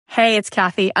Hey, it's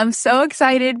Kathy. I'm so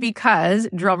excited because,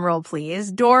 drumroll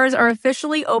please, doors are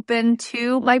officially open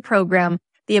to my program,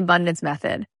 The Abundance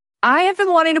Method. I have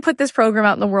been wanting to put this program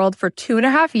out in the world for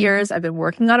 2.5 years. I've been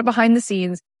working on it behind the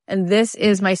scenes, and this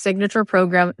is my signature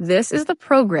program. This is the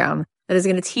program that is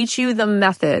going to teach you the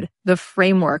method, the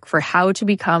framework for how to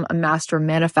become a master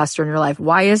manifestor in your life.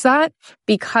 Why is that?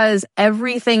 Because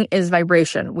everything is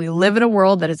vibration. We live in a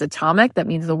world that is atomic. That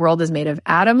means the world is made of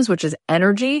atoms, which is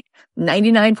energy.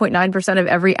 99.9% of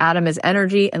every atom is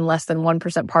energy and less than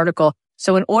 1% particle.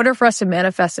 So in order for us to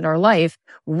manifest in our life,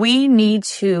 we need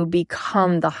to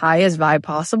become the highest vibe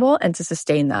possible and to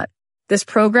sustain that. This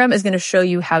program is going to show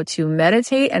you how to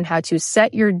meditate and how to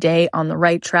set your day on the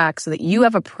right track so that you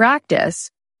have a practice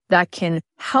that can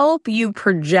help you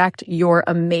project your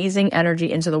amazing energy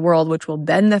into the world, which will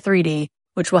bend the 3D,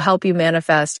 which will help you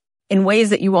manifest in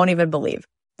ways that you won't even believe.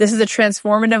 This is a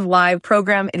transformative live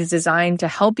program. It is designed to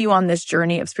help you on this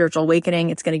journey of spiritual awakening.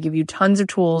 It's going to give you tons of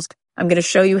tools. I'm going to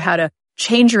show you how to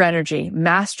change your energy,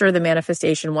 master the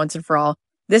manifestation once and for all.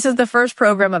 This is the first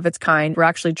program of its kind. We're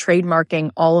actually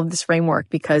trademarking all of this framework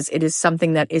because it is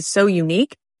something that is so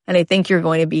unique, and I think you're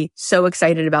going to be so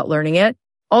excited about learning it.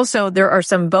 Also, there are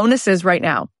some bonuses right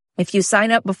now. If you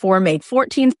sign up before May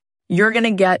 14th, you're going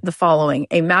to get the following: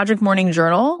 a magic morning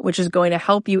journal, which is going to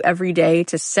help you every day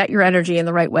to set your energy in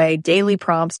the right way, daily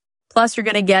prompts. Plus, you're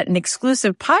going to get an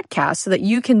exclusive podcast so that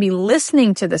you can be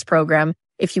listening to this program.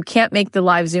 If you can't make the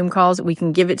live Zoom calls, we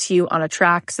can give it to you on a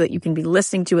track so that you can be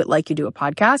listening to it like you do a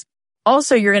podcast.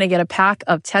 Also, you're going to get a pack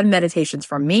of 10 meditations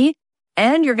from me,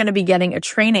 and you're going to be getting a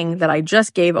training that I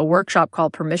just gave, a workshop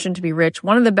called Permission to be Rich,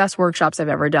 one of the best workshops I've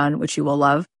ever done, which you will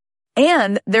love.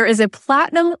 And there is a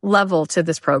platinum level to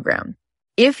this program.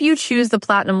 If you choose the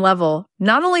platinum level,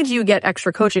 not only do you get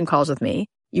extra coaching calls with me,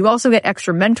 you also get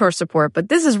extra mentor support, but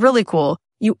this is really cool.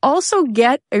 You also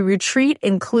get a retreat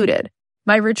included.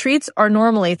 My retreats are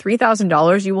normally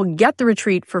 $3,000. You will get the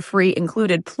retreat for free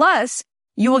included. Plus,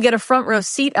 you will get a front row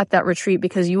seat at that retreat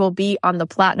because you will be on the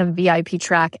platinum VIP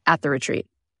track at the retreat.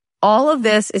 All of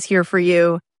this is here for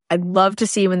you. I'd love to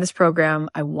see you in this program.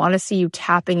 I want to see you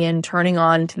tapping in, turning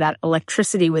on to that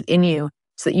electricity within you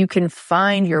so that you can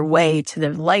find your way to the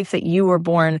life that you were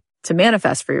born to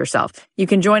manifest for yourself. You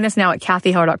can join us now at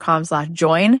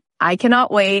kathyheller.com/join. I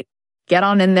cannot wait. Get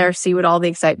on in there, see what all the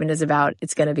excitement is about.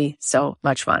 It's going to be so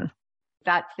much fun.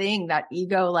 That thing, that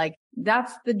ego, like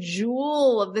that's the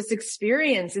jewel of this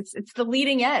experience. It's the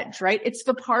leading edge, right? It's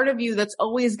the part of you that's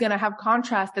always going to have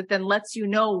contrast that then lets you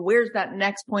know where's that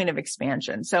next point of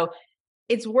expansion. So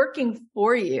it's working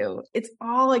for you. It's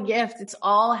all a gift. It's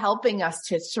all helping us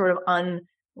to sort of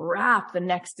unwrap the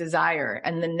next desire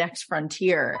and the next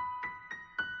frontier.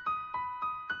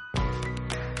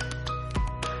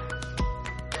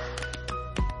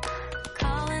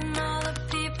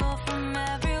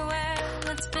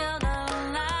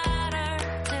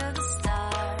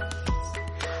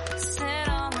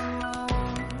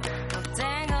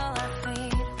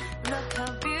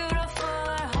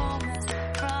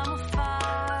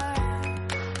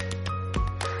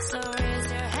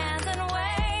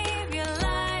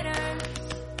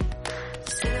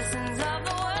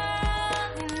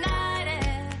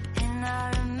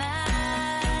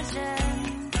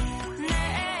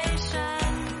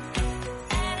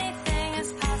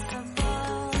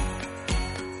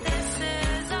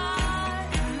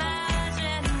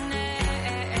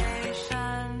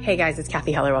 Hey guys, it's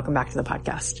Kathy Heller. Welcome back to the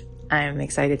podcast. I'm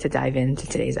excited to dive into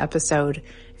today's episode.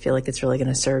 I feel like it's really going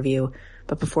to serve you.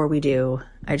 But before we do,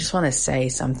 I just want to say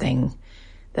something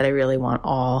that I really want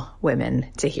all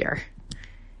women to hear.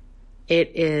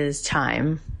 It is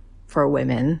time for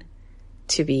women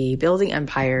to be building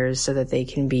empires so that they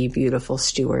can be beautiful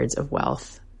stewards of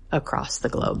wealth across the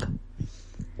globe.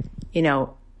 You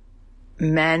know,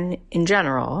 men in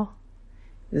general,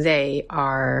 they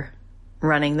are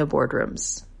running the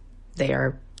boardrooms. They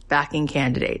are backing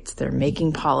candidates. They're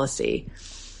making policy.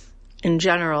 In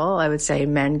general, I would say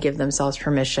men give themselves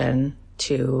permission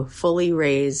to fully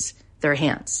raise their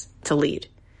hands to lead.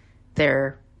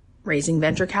 They're raising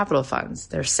venture capital funds.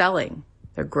 They're selling.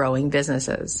 They're growing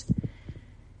businesses.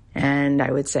 And I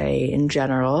would say in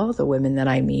general, the women that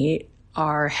I meet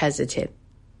are hesitant.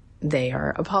 They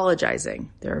are apologizing.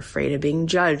 They're afraid of being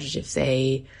judged if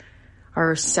they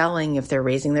are selling, if they're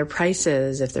raising their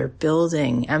prices, if they're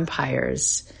building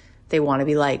empires. They want to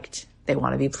be liked. They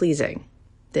want to be pleasing.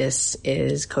 This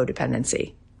is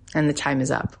codependency, and the time is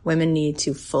up. Women need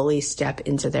to fully step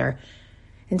into their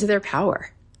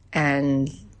power, and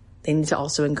they need to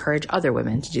also encourage other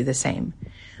women to do the same.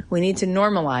 We need to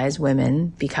normalize women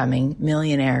becoming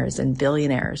millionaires and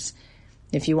billionaires.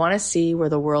 If you want to see where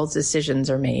the world's decisions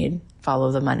are made,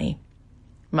 follow the money.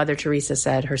 Mother Teresa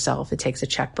said herself, it takes a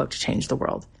checkbook to change the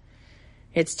world.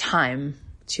 It's time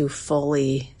to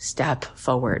fully step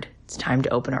forward. It's time to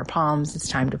open our palms. It's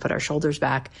time to put our shoulders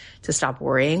back, to stop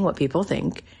worrying what people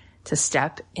think, to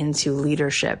step into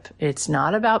leadership. It's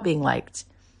not about being liked.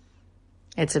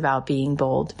 It's about being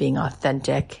bold, being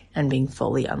authentic, and being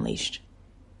fully unleashed.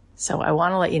 So I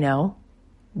want to let you know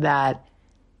that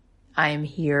I am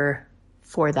here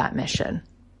for that mission.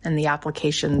 And the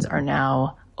applications are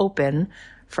now open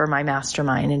for my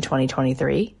mastermind in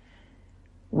 2023.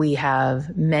 We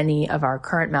have many of our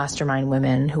current mastermind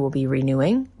women who will be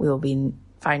renewing. We will be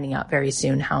finding out very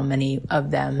soon how many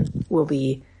of them will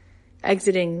be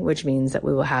exiting, which means that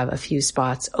we will have a few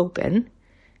spots open.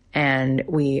 And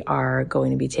we are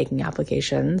going to be taking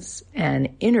applications and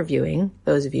interviewing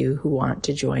those of you who want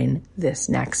to join this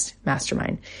next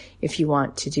mastermind. If you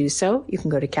want to do so, you can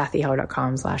go to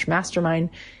kathyheller.com/mastermind,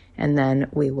 and then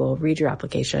we will read your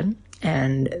application.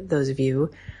 And those of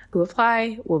you who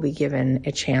apply will be given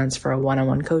a chance for a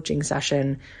one-on-one coaching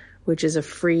session, which is a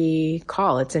free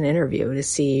call. It's an interview to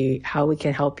see how we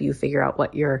can help you figure out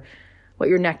what your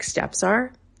next steps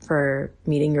are for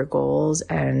meeting your goals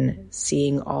and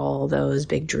seeing all those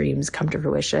big dreams come to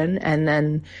fruition. And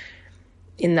then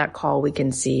in that call, we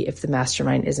can see if the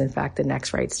mastermind is in fact the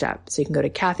next right step. So you can go to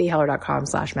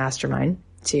kathyheller.com/mastermind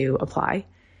to apply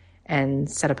and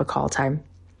set up a call time.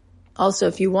 Also,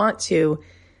 if you want to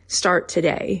start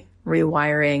today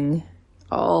rewiring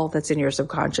all that's in your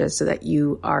subconscious so that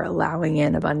you are allowing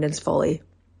in abundance fully,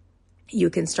 you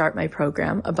can start my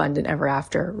program, Abundant Ever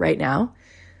After, right now.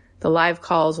 The live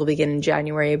calls will begin in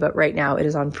January, but right now it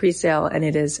is on pre-sale and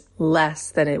it is less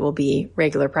than it will be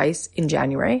regular price in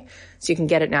January. So you can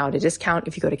get it now at a discount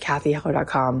if you go to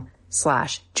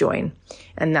kathyheller.com/join.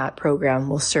 And that program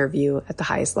will serve you at the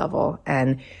highest level.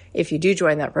 And if you do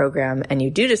join that program and you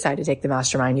do decide to take the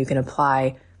mastermind, you can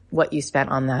apply what you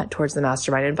spent on that towards the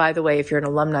mastermind. And by the way, if you're an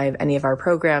alumni of any of our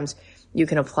programs, you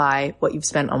can apply what you've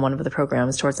spent on one of the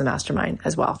programs towards the mastermind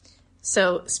as well.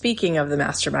 So speaking of the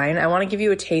mastermind, I want to give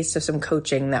you a taste of some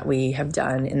coaching that we have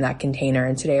done in that container.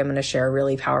 And today I'm going to share a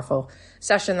really powerful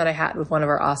session that I had with one of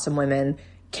our awesome women,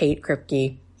 Kate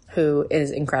Kripke, who is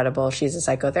incredible. She's a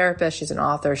psychotherapist. She's an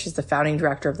author. She's the founding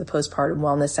director of the Postpartum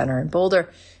Wellness Center in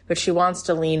Boulder, but she wants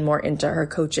to lean more into her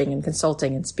coaching and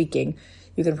consulting and speaking.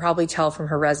 You can probably tell from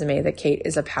her resume that Kate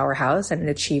is a powerhouse and an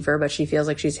achiever, but she feels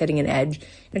like she's hitting an edge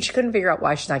and she couldn't figure out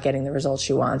why she's not getting the results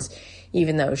she wants,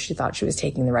 even though she thought she was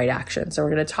taking the right action. So we're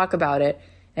going to talk about it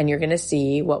and you're going to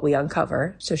see what we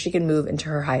uncover so she can move into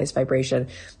her highest vibration.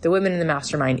 The women in the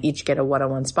mastermind each get a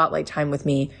one-on-one spotlight time with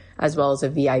me, as well as a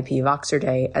VIP Voxer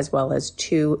Day, as well as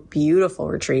 2 beautiful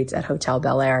retreats at Hotel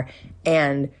Bel Air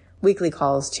and weekly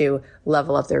calls to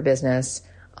level up their business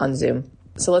on Zoom.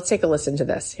 So let's take a listen to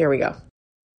this. Here we go.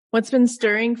 What's been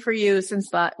stirring for you since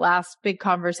that last big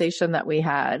conversation that we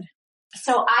had?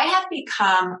 So I have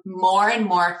become more and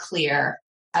more clear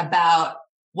about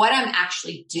what I'm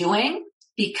actually doing,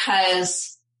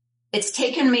 because it's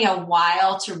taken me a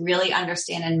while to really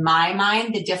understand in my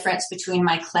mind the difference between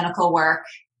my clinical work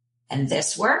and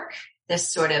this work,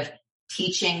 this sort of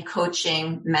teaching,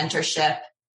 coaching, mentorship,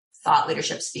 thought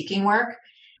leadership, speaking work.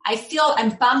 I feel I'm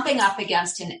bumping up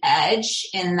against an edge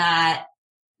in that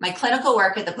my clinical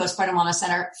work at the Postpartum Wellness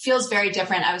Center feels very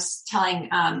different. I was telling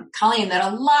Colleen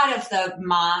that a lot of the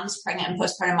moms, pregnant and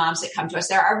postpartum moms that come to us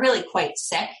there are really quite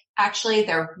sick. Actually,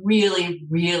 they're really,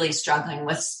 really struggling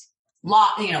with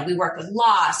we work with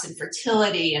loss and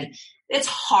fertility, and it's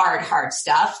hard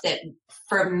stuff that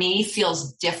for me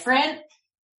feels different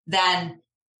than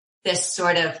this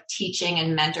sort of teaching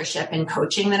and mentorship and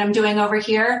coaching that I'm doing over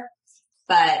here.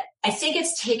 But I think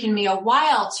it's taken me a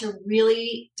while to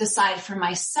really decide for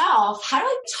myself, how do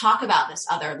I talk about this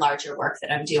other larger work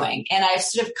that I'm doing? And I've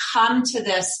sort of come to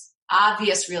this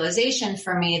obvious realization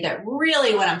for me that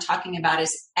really what I'm talking about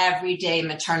is everyday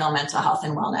maternal mental health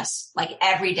and wellness, like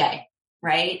every day,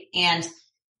 right? And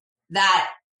that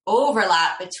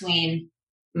overlap between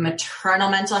maternal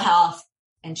mental health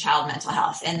and child mental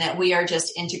health, and that we are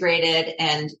just integrated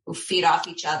and feed off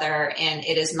each other. And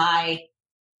it is my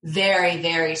very,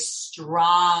 very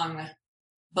strong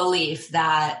belief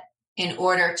that in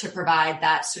order to provide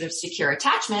that sort of secure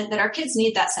attachment, that our kids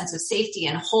need that sense of safety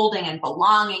and holding and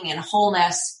belonging and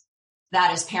wholeness, that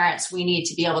as parents, we need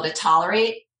to be able to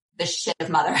tolerate the shit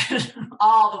of motherhood,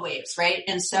 all the waves, right?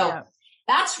 And so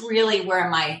that's really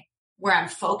where I'm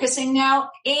focusing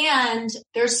now. And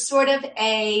there's sort of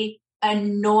a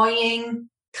annoying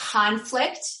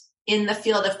conflict in the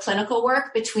field of clinical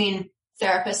work between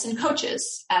therapists and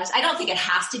coaches. As I don't think it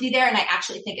has to be there. And I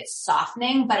actually think it's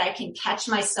softening, but I can catch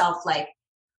myself like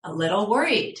a little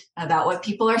worried about what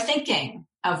people are thinking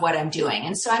of what I'm doing.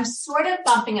 And so I'm sort of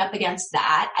bumping up against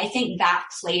that. I think that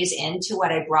plays into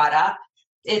what I brought up.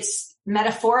 It's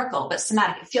metaphorical, but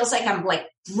somatic. It feels like I'm like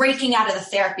breaking out of the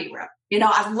therapy room. You know,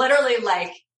 I'm literally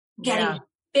like getting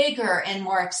bigger and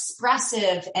more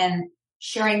expressive and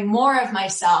sharing more of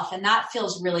myself. And that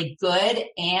feels really good.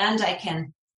 And I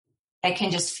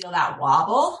can just feel that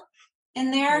wobble in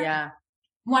there. Yeah.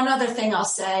 One other thing I'll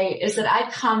say is that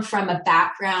I come from a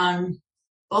background,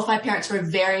 both my parents were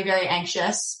very, very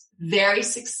anxious, very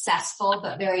successful,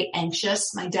 but very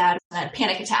anxious. My dad had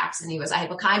panic attacks and he was a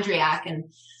hypochondriac.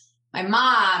 And my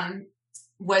mom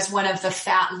was one of the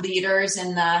leaders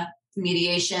in the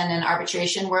mediation and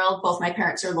arbitration world. Both my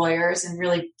parents are lawyers and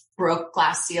really broke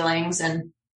glass ceilings.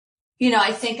 And, you know,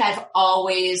 I think I've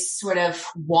always sort of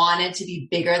wanted to be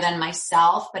bigger than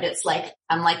myself, but it's like,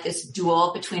 I'm like this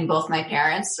duel between both my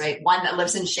parents, right? One that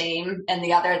lives in shame and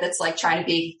the other that's like trying to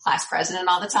be class president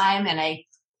all the time.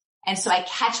 And so I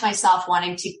catch myself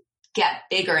wanting to get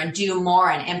bigger and do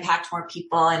more and impact more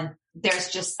people. And there's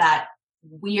just that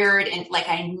weird, and like,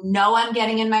 I know I'm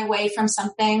getting in my way from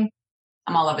something.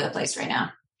 I'm all over the place right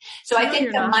now. So I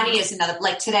think the money is another,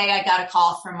 like today I got a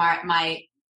call from my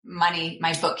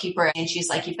bookkeeper, and she's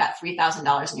like, you've got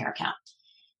 $3,000 in your account.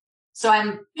 So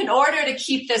in order to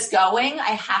keep this going,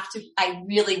 I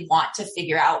really want to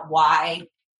figure out why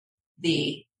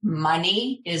the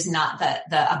money is not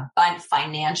the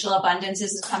financial abundance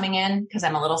is coming in, because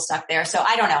I'm a little stuck there. So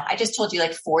I don't know. I just told you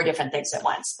like 4 different things at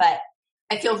once, but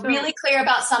I feel really clear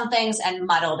about some things and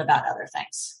muddled about other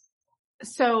things.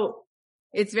 So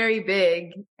it's very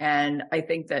big. And I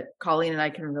think that Colleen and I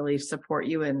can really support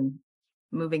you in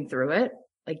moving through it,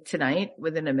 like tonight,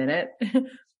 within a minute.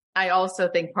 I also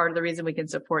think part of the reason we can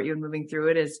support you in moving through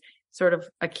it is sort of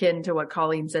akin to what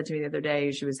Colleen said to me the other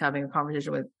day. She was having a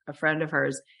conversation with a friend of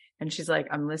hers, and she's like,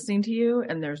 I'm listening to you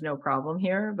and there's no problem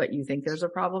here, but you think there's a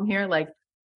problem here. Like,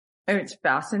 and it's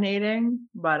fascinating,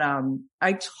 but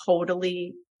I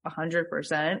totally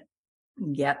 100%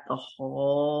 get the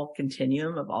whole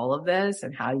continuum of all of this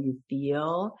and how you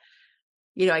feel.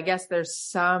 You know, I guess there's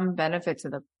some benefit to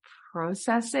the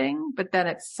processing, but then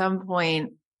at some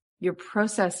point you're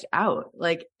processed out.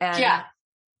 Like,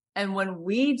 and when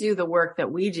we do the work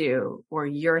that we do, or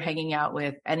you're hanging out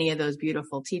with any of those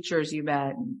beautiful teachers you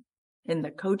met in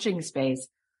the coaching space,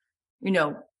 you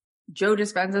know, Joe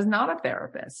Dispenza is not a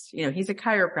therapist. You know, he's a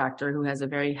chiropractor who has a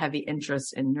very heavy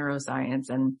interest in neuroscience.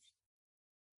 And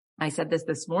I said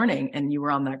this morning, and you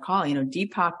were on that call, you know,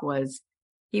 Deepak was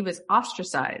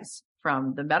ostracized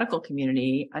from the medical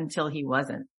community until he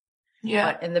wasn't.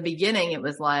 Yeah. But in the beginning, it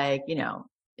was like, you know,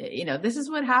 this is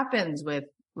what happens with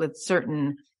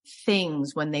certain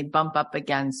things when they bump up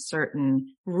against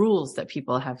certain rules that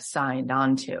people have signed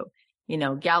onto. You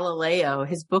know, Galileo,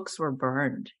 his books were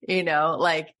burned, you know,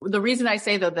 like the reason I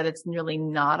say though that it's really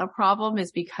not a problem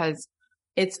is because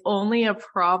it's only a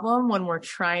problem when we're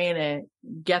trying to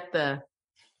get the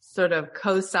sort of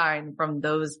cosign from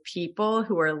those people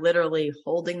who are literally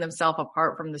holding themselves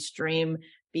apart from the stream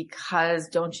because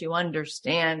don't you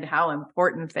understand how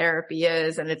important therapy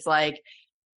is? And it's like,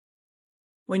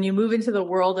 when you move into the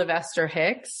world of Esther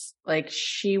Hicks, like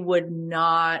she would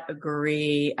not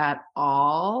agree at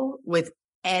all with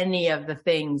any of the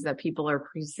things that people are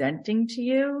presenting to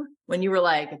you. When you were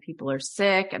like, if people are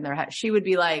sick and she would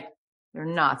be like, they're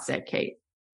not sick, Kate.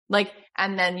 Like,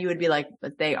 and then you would be like,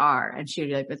 but they are. And she would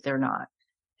be like, but they're not.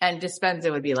 And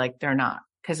Dispenza would be like, they're not.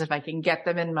 Because if I can get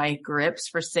them in my grips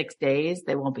for 6 days,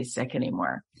 they won't be sick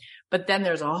anymore. But then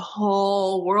there's a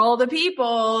whole world of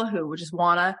people who just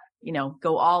want to, you know,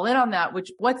 go all in on that,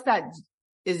 which what's that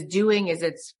is doing is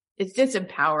it's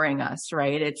disempowering us,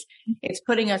 right? It's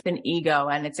putting us in ego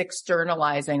and it's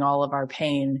externalizing all of our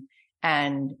pain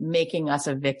and making us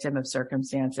a victim of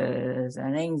circumstances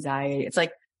and anxiety. It's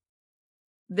like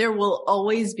there will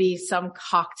always be some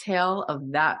cocktail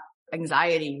of that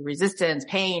anxiety, resistance,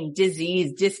 pain,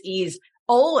 disease, dis-ease,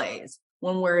 always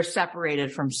when we're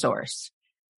separated from source.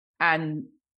 And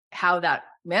how that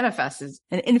manifests is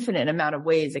an infinite amount of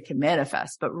ways it can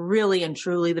manifest. But really and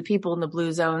truly, the people in the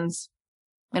blue zones,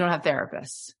 they don't have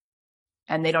therapists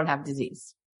and they don't have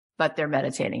disease, but they're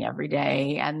meditating every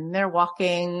day and they're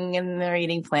walking and they're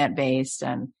eating plant-based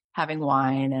and having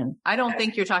wine. And I don't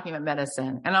think you're talking about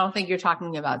medicine, and I don't think you're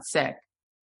talking about sick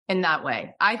in that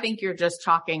way. I think you're just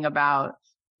talking about,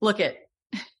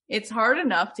 it's hard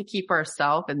enough to keep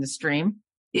ourselves in the stream.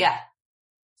 Yeah.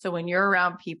 So when you're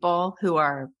around people who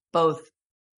are both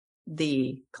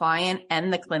the client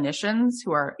and the clinicians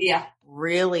who are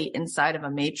really inside of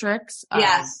a matrix.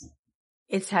 Yes.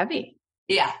 It's heavy.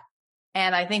 Yeah.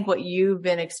 And I think what you've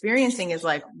been experiencing is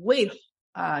like, wait,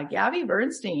 Gabby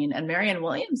Bernstein and Marianne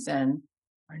Williamson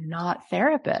are not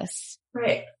therapists.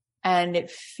 Right. And it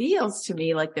feels to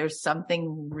me like there's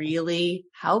something really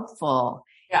helpful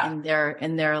in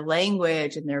their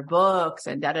language and their books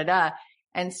and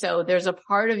And so there's a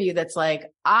part of you that's like,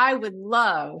 I would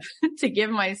love to give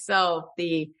myself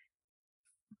the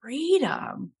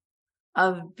freedom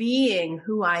of being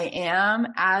who I am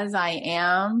as I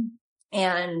am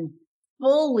and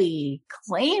fully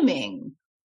claiming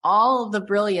all of the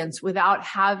brilliance without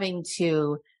having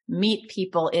to meet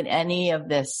people in any of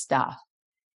this stuff.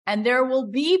 And there will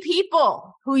be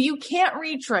people who you can't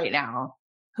reach right now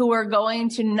who are going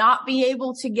to not be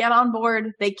able to get on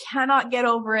board. They cannot get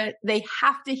over it. They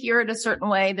have to hear it a certain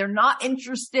way. They're not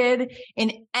interested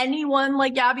in anyone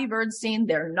like Gabby Bernstein.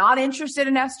 They're not interested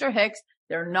in Esther Hicks.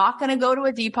 They're not going to go to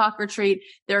a Deepak retreat.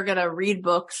 They're going to read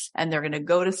books and they're going to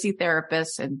go to see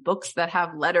therapists and books that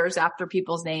have letters after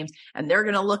people's names. And they're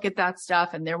going to look at that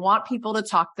stuff and they want people to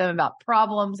talk to them about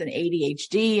problems and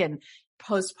ADHD and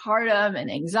postpartum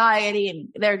and anxiety. And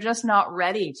they're just not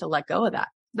ready to let go of that.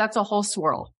 That's a whole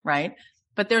swirl, right?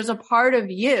 But there's a part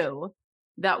of you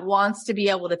that wants to be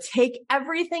able to take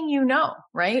everything you know,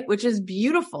 right? Which is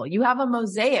beautiful. You have a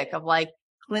mosaic of like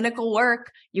clinical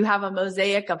work. You have a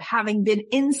mosaic of having been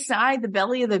inside the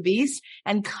belly of the beast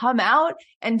and come out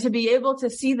and to be able to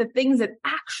see the things that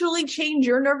actually change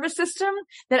your nervous system,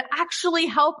 that actually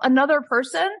help another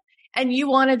person. And you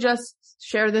want to just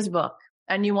share this book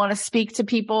and you want to speak to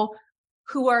people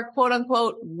who are quote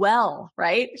unquote well,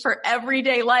 right? For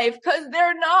everyday life, because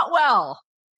they're not well,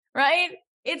 right?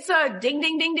 It's a ding,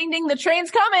 ding, ding, ding, ding. The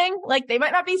train's coming. Like they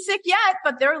might not be sick yet,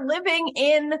 but they're living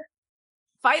in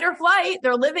fight or flight.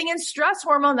 They're living in stress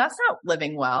hormone. That's not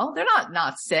living well. They're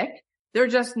not sick. They're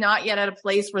just not yet at a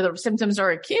place where the symptoms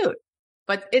are acute,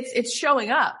 but it's showing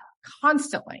up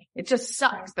constantly. It just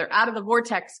sucks. They're out of the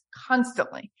vortex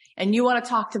constantly. And you want to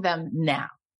talk to them now.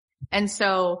 And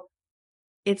so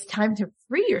it's time to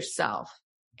free yourself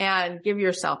and give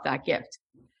yourself that gift.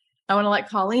 I want to let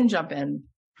Colleen jump in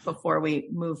before we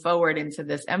move forward into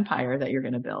this empire that you're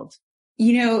going to build.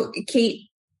 You know, Kate,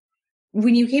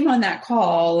 when you came on that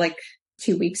call like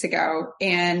 2 weeks ago,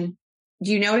 and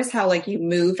do you notice how like you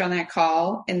moved on that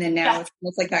call and then now it's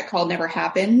almost like that call never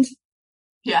happened?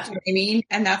 Yeah. Do you know what I mean?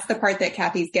 And that's the part that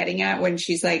Kathy's getting at when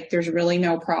she's like, there's really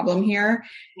no problem here.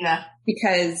 Yeah.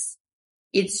 Because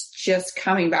it's just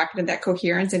coming back into that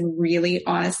coherence and really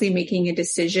honestly making a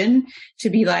decision to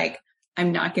be like,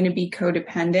 I'm not going to be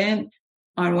codependent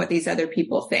on what these other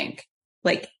people think.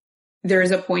 Like there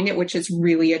is a point at which it's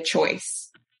really a choice.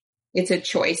 It's a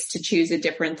choice to choose a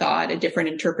different thought, a different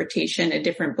interpretation, a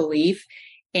different belief.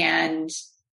 And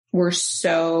we're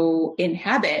so in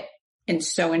habit and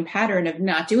so in pattern of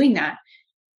not doing that.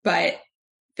 But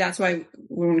that's why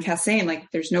when Kath's saying like,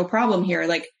 there's no problem here,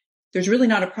 like there's really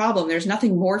not a problem. There's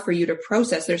nothing more for you to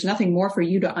process. There's nothing more for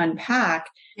you to unpack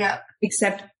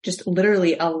except just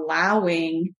literally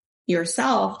allowing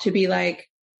yourself to be like,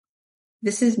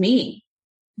 this is me.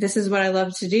 This is what I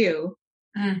love to do.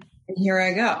 And here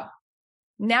I go.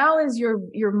 Now is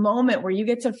your moment where you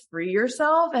get to free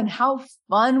yourself. And how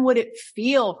fun would it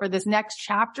feel for this next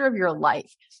chapter of your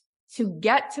life to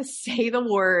get to say the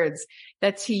words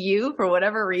that to you, for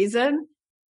whatever reason,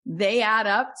 they add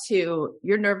up to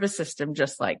your nervous system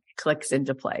just like clicks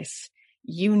into place.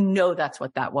 You know, that's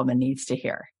what that woman needs to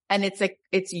hear. And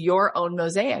it's your own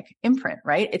mosaic imprint,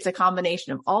 right? It's a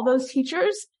combination of all those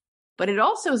teachers, but it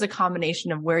also is a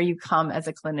combination of where you come as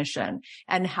a clinician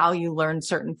and how you learn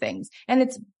certain things. And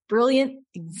it's brilliant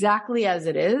exactly as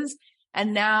it is.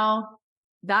 And now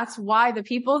that's why the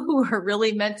people who are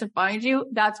really meant to find you,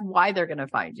 that's why they're going to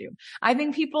find you. I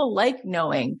think people like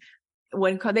knowing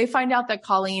when they find out that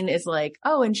Colleen is like,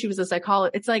 oh, and she was a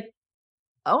psychologist, it's like,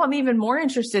 oh, I'm even more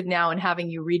interested now in having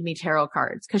you read me tarot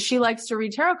cards because she likes to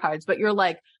read tarot cards. But you're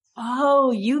like,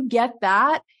 oh, you get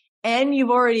that. And you've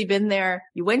already been there.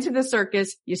 You went to the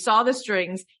circus. You saw the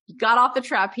strings. You got off the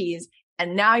trapeze.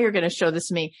 And now you're going to show this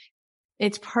to me.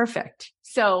 It's perfect.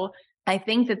 So I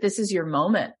think that this is your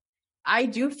moment. I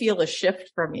do feel a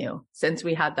shift from you since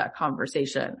we had that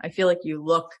conversation. I feel like you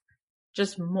look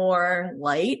just more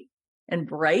light and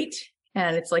bright.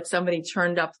 And it's like somebody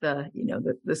turned up the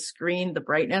screen, the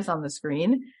brightness on the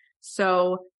screen.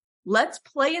 So let's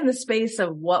play in the space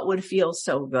of what would feel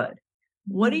so good.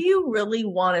 What do you really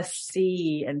want to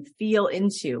see and feel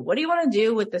into? What do you want to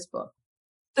do with this book?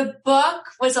 The book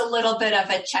was a little bit of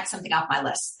a check something off my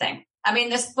list thing. I mean,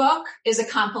 this book is a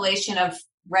compilation of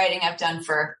writing I've done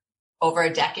for over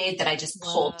a decade that I just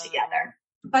pulled together.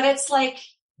 But it's like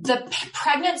the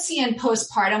pregnancy and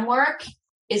postpartum work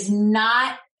is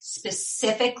not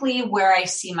specifically where I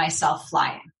see myself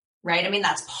flying, right? I mean,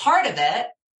 that's part of it,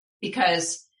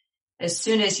 because as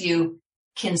soon as you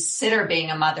consider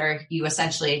being a mother, you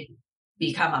essentially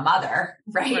become a mother,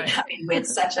 right? I mean,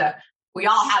 we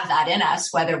all have that in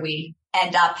us, whether we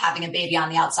end up having a baby on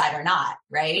the outside or not,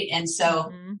 right? And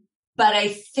so, but I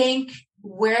think,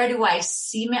 where do I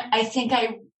see me? I think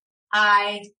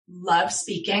I love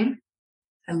speaking.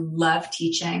 I love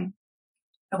teaching.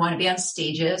 I want to be on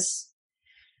stages.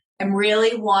 I'm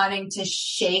really wanting to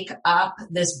shake up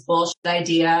this bullshit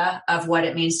idea of what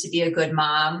it means to be a good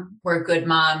mom, where good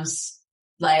moms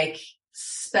like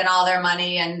spend all their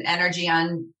money and energy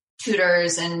on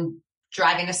tutors and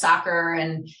driving to soccer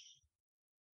and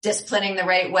disciplining the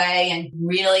right way, and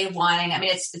really wanting, I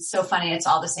mean, it's so funny. It's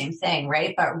all the same thing,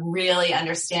 right? But really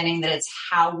understanding that it's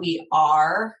how we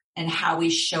are and how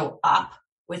we show up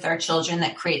with our children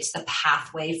that creates the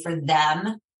pathway for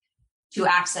them to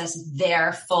access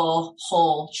their full,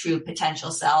 whole, true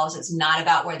potential selves. It's not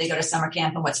about where they go to summer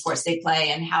camp and what sports they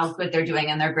play and how good they're doing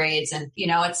in their grades. And,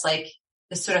 it's like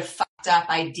this sort of fucked up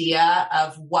idea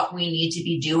of what we need to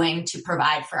be doing to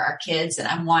provide for our kids. And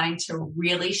I'm wanting to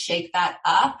really shake that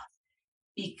up,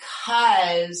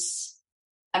 because,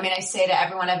 I mean, I say to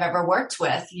everyone I've ever worked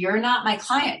with, you're not my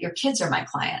client. Your kids are my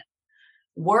client.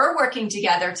 We're working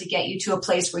together to get you to a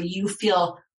place where you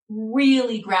feel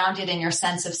really grounded in your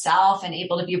sense of self and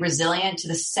able to be resilient to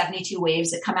the 72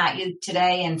 waves that come at you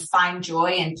today and find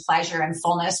joy and pleasure and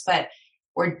fullness. But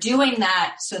we're doing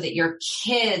that so that your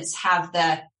kids have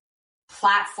the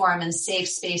platform and safe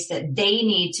space that they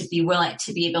need to be willing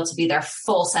to be able to be their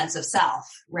full sense of self.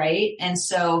 Right. And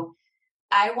so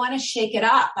I want to shake it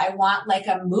up. I want like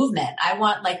a movement. I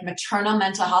want like maternal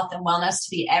mental health and wellness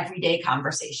to be everyday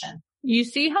conversation. You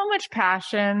see how much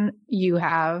passion you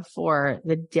have for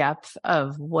the depth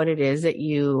of what it is that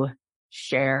you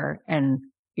share, and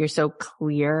you're so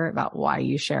clear about why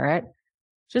you share it.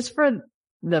 Just for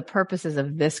the purposes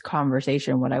of this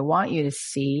conversation, what I want you to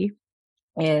see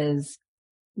is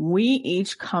we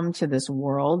each come to this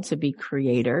world to be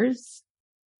creators.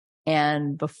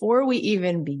 And before we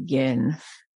even begin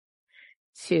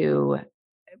to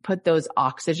put those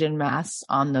oxygen masks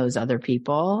on those other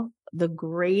people, the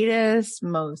greatest,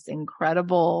 most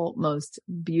incredible, most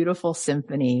beautiful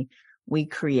symphony we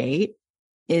create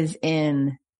is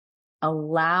in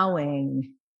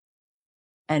allowing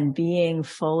and being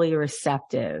fully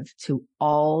receptive to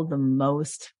all the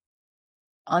most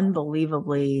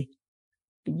unbelievably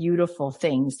beautiful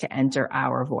things to enter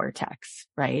our vortex,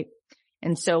 right?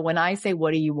 And so when I say,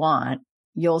 what do you want?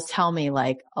 You'll tell me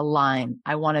like a line,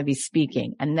 I want to be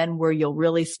speaking. And then where you'll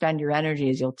really spend your energy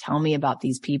is you'll tell me about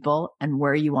these people and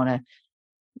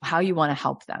how you want to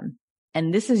help them.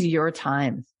 And this is your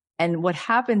time. And what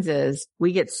happens is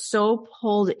we get so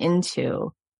pulled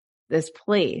into this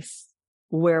place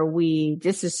where we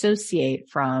disassociate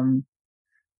from,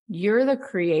 you're the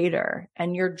creator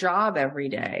and your job every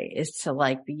day is to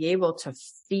like be able to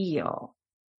feel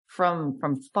from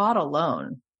thought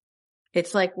alone.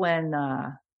 It's like when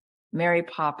Mary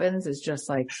Poppins is just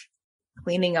like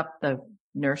cleaning up the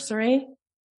nursery.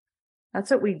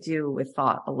 That's what we do with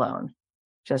thought alone.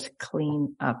 Just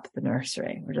clean up the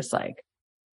nursery. We're just like,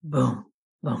 boom,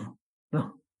 boom,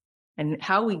 boom. And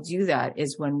how we do that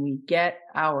is when we get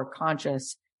our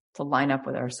conscious to line up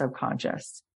with our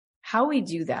subconscious. How we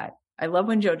do that. I love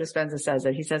when Joe Dispenza says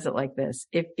it. He says it like this.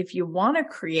 If you want to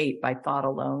create by thought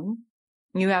alone,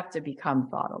 you have to become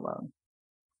thought alone.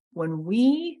 When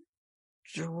we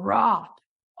drop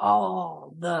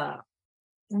all the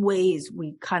ways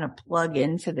we kind of plug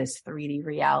into this 3D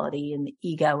reality and the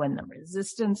ego and the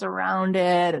resistance around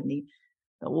it and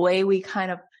the way we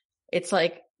kind of, it's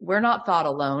like, we're not thought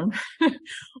alone.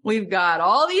 We've got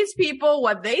all these people,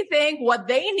 what they think, what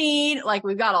they need. Like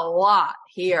we've got a lot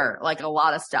here, like a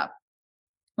lot of stuff.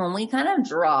 When we kind of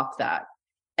drop that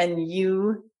and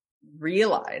you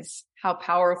realize how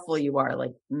powerful you are,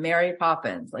 like Mary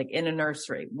Poppins, like in a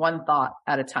nursery, one thought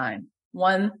at a time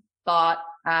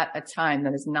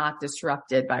that is not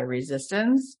disrupted by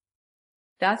resistance.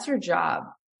 That's your job.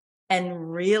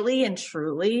 And really and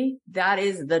truly, that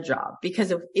is the job.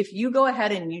 Because if you go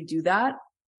ahead and you do that,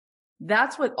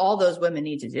 that's what all those women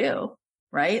need to do,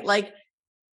 right? Like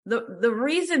the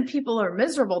reason people are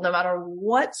miserable no matter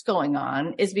what's going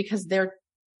on is because they're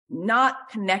not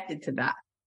connected to that.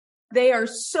 They are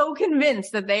so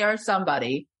convinced that they are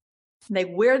somebody. They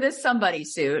wear this somebody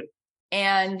suit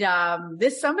And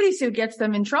this somebody suit gets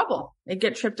them in trouble. They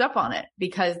get tripped up on it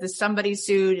because this somebody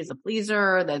suit is a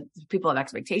pleaser, that people have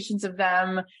expectations of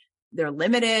them. They're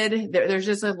limited. There's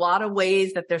just a lot of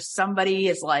ways that there's somebody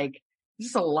is like,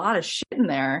 just a lot of shit in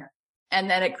there. And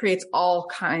then it creates all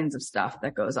kinds of stuff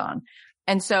that goes on.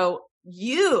 And so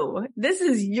this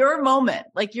is your moment.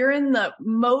 Like you're in the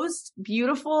most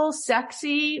beautiful,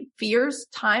 sexy, fierce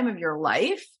time of your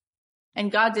life. And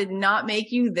God did not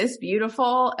make you this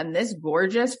beautiful and this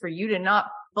gorgeous for you to not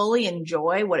fully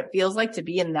enjoy what it feels like to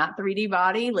be in that 3D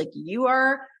body. Like you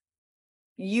are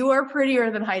prettier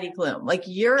than Heidi Klum. Like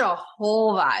you're a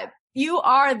whole vibe. You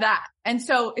are that. And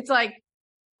so it's like,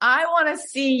 I want to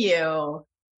see you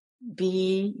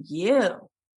be you,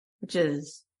 which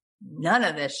is none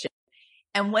of this shit.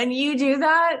 And when you do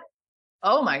that,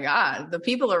 oh my God, the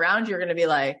people around you are going to be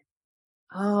like,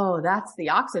 oh, that's the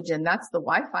oxygen. That's the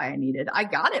Wi-Fi I needed. I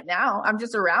got it now. I'm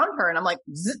just around her. And I'm like,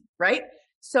 right?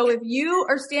 So if you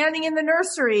are standing in the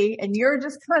nursery and you're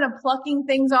just kind of plucking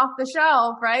things off the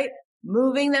shelf, right?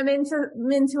 Moving them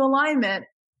into alignment.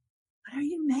 What are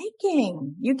you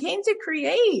making? You came to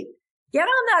create. Get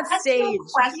on that stage.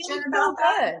 Question about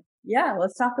that. Yeah,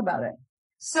 let's talk about it.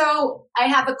 So I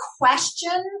have a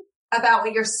question about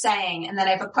what you're saying, and then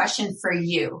I have a question for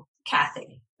you,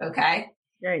 Kathy. Okay?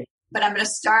 Great. But I'm going to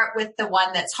start with the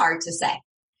one that's hard to say,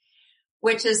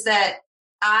 which is that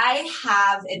I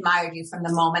have admired you from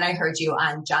the moment I heard you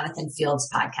on Jonathan Field's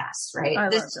podcast, right?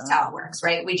 This is how it works,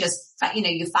 right? We just,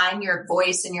 you find your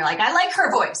voice and you're like, I like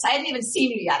her voice. I hadn't even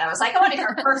seen you yet. I was like, I want to hear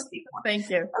her first before. Thank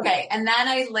you. Okay. And then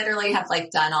I literally have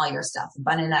done all your stuff,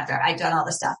 Abundant After. I've done all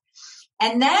the stuff.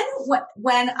 And then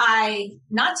when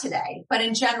not today, but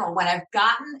in general, when I've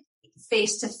gotten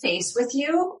face to face with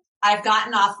you, I've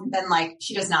gotten off and been like,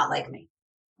 she does not like me,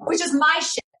 which is my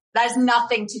shit. That has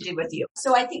nothing to do with you.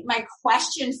 So I think my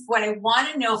question, what I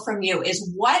want to know from you is,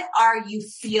 what are you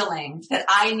feeling that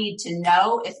I need to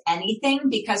know, if anything?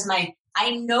 Because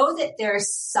I know that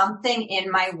there's something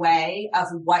in my way of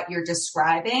what you're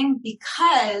describing,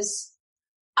 because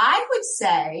I would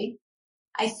say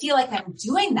I feel like I'm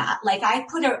doing that. Like I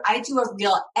do a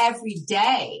reel every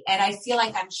day, and I feel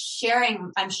like I'm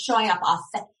showing up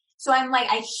authentic. So I'm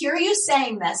like, I hear you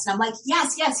saying this and I'm like,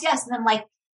 yes, yes, yes. And I'm like,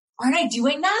 aren't I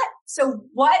doing that? So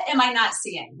what am I not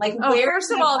seeing? Like,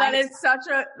 first of all, that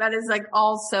is like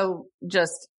also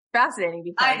just fascinating,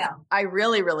 because I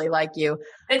really, really like you.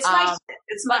 It's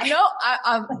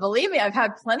believe me, I've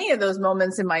had plenty of those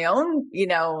moments in my own,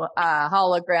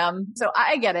 hologram. So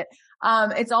I get it.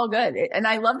 It's all good. And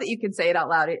I love that you can say it out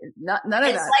loud. None of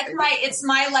that. It's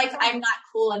my I'm not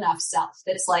cool enough self.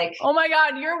 That's like, oh my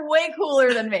God, you're way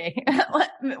cooler than me.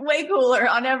 Way cooler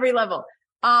on every level.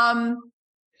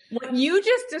 What you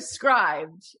just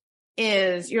described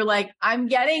is, you're like, I'm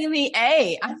getting the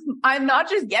A. I'm not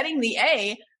just getting the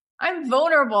A. I'm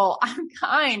vulnerable. I'm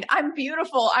kind. I'm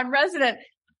beautiful. I'm resident.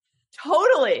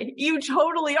 Totally. You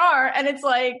totally are. And it's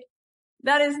like,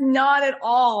 that is not at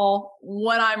all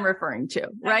what I'm referring to,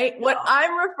 right? No. What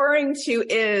I'm referring to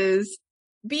is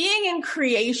being in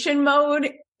creation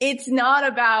mode. It's not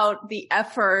about the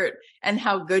effort and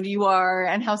how good you are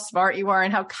and how smart you are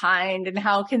and how kind and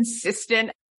how consistent.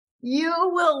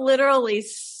 You will literally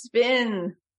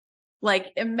spin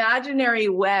like imaginary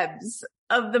webs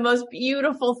of the most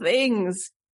beautiful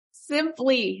things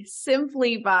simply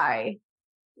by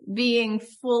being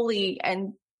fully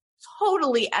and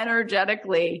totally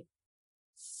energetically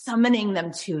summoning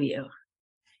them to you.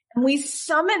 And we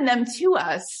summon them to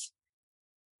us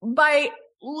by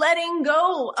letting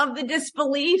go of the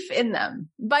disbelief in them,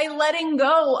 by letting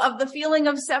go of the feeling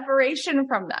of separation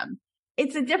from them.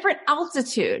 It's a different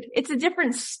altitude. It's a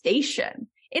different station.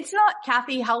 It's not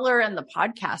Kathy Heller and the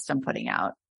podcast I'm putting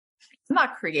out. I'm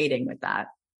not creating with that.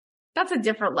 That's a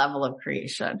different level of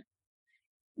creation.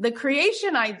 The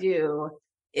creation I do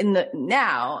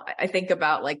now, I think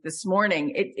about like this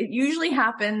morning, it usually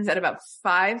happens at about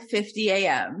 5:50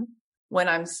 a.m. when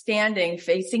I'm standing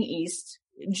facing east.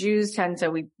 Jews tend to,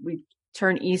 we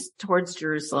turn east towards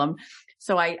Jerusalem.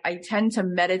 So I tend to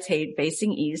meditate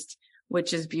facing east,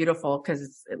 which is beautiful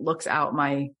because it looks out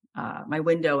my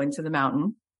window into the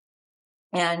mountain.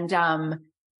 And,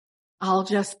 I'll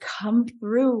just come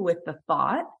through with the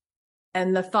thought,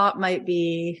 and the thought might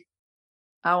be,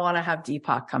 I want to have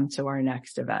Deepak come to our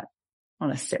next event. I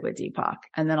want to sit with Deepak.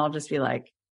 And then I'll just be like,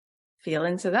 feel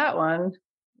into that one.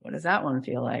 What does that one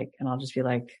feel like? And I'll just be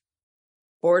like,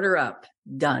 order up,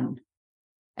 done.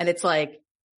 And it's like,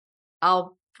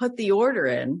 I'll put the order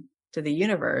in to the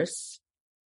universe.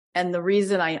 And the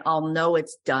reason I'll know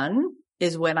it's done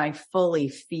is when I fully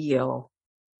feel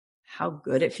how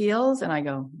good it feels. And I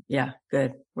go, yeah,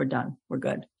 good. We're done. We're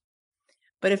good.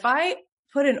 But if I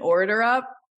put an order up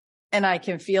and I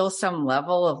can feel some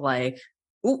level of like,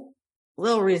 ooh,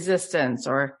 little resistance,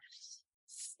 or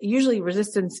usually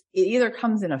resistance, it either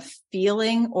comes in a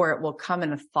feeling or it will come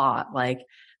in a thought, like,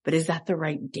 but is that the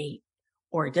right date?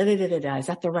 Or is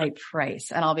that the right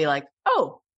price? And I'll be like,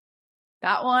 oh,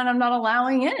 that one I'm not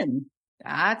allowing in.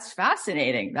 That's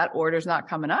fascinating. That order's not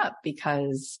coming up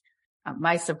because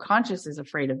my subconscious is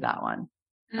afraid of that one.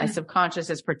 My subconscious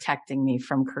is protecting me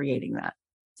from creating that.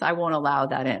 So I won't allow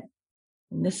that in.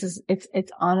 And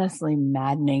it's honestly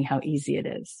maddening how easy it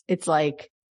is. It's like,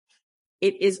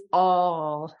 it is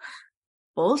all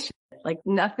bullshit. Like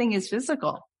nothing is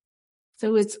physical.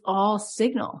 So it's all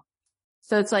signal.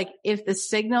 So it's like, if the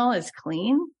signal is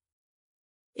clean,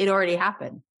 it already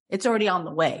happened. It's already on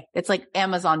the way. It's like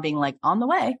Amazon being like, on the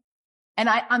way. And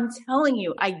I'm telling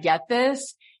you, I get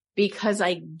this because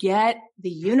I get the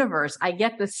universe. I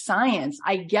get the science.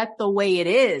 I get the way it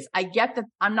is. I get that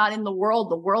I'm not in the world.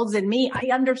 The world's in me. I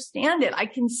understand it. I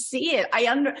can see it.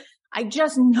 I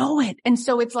just know it. And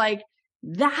so it's like,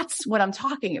 that's what I'm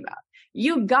talking about.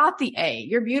 You got the A.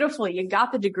 You're beautiful. You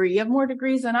got the degree. You have more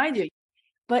degrees than I do.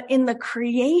 But in the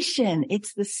creation,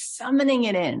 it's the summoning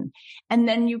it in. And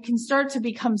then you can start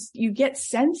to you get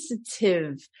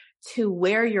sensitive to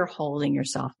where you're holding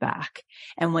yourself back.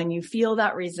 And when you feel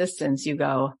that resistance, you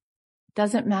go,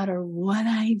 doesn't matter what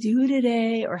I do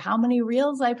today or how many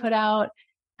reels I put out.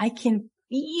 I can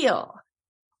feel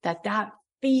that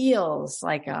feels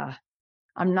like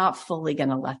I'm not fully going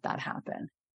to let that happen.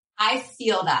 I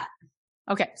feel that.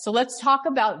 Okay. So let's talk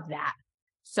about that.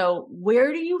 So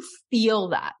where do you feel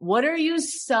that? What are you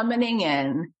summoning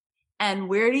in? And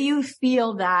where do you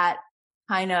feel that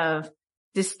kind of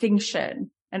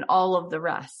distinction and all of the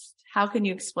rest? How can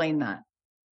you explain that?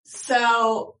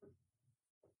 So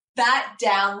that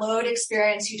download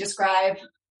experience you describe,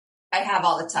 I have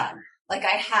all the time. Like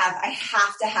I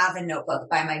have to have a notebook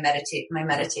by my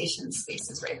meditation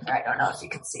spaces right there. I don't know if you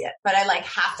can see it, but I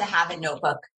have to have a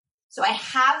notebook. So I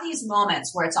have these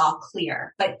moments where it's all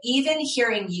clear, but even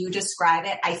hearing you describe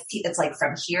it, I feel it's like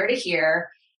from here to here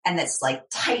and it's like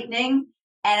tightening.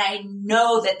 And I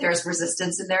know that there's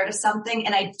resistance in there to something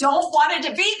and I don't want it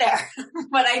to be there,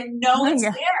 but I know it's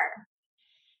there.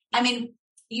 I mean,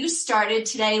 you started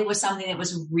today with something that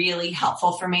was really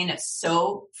helpful for me. And it's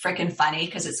so freaking funny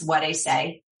because it's what I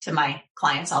say to my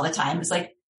clients all the time. It's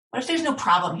like, what if there's no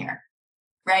problem here?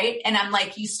 Right. And I'm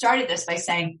like, you started this by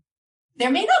saying, there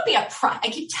may not be a problem. I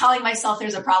keep telling myself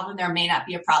there's a problem. There may not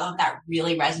be a problem. That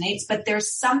really resonates, but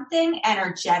there's something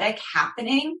energetic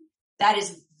happening that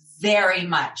is very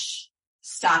much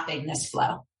stopping this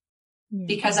flow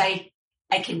because I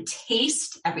can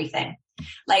taste everything.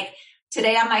 Like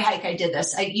today on my hike, I did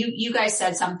this. You guys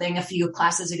said something a few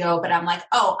classes ago, but I'm like,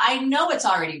 oh, I know it's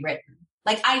already written.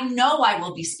 Like I know I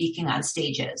will be speaking on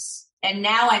stages and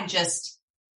now I'm just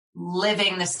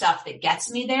living the stuff that gets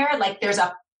me there. Like there's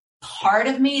a part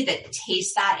of me that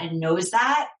tastes that and knows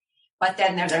that, but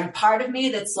then there's a part of me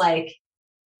that's like,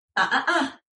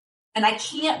 and I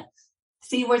can't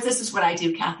see where this is what I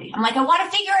do, Kathy. I'm like, I want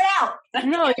to figure it out.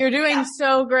 No, you're doing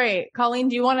so great. Colleen,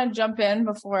 do you want to jump in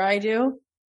before I do?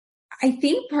 I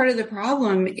think part of the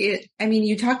problem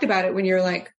you talked about it when you're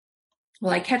like,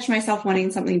 well, I catch myself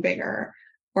wanting something bigger,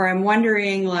 or I'm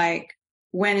wondering like,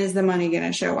 when is the money going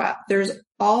to show up? There's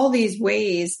all these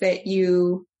ways that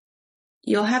you'll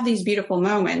have these beautiful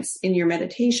moments in your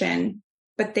meditation,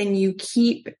 but then you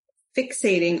keep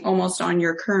fixating almost on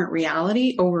your current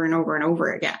reality over and over and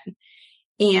over again.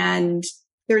 And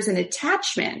there's an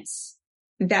attachment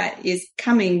that is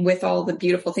coming with all the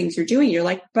beautiful things you're doing. You're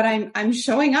like, but I'm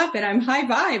showing up and I'm high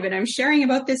vibe and I'm sharing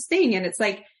about this thing. And it's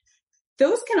like,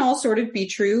 those can all sort of be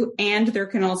true. And there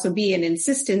can also be an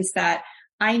insistence that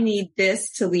I need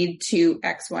this to lead to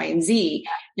X, Y, and Z.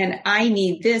 And I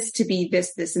need this to be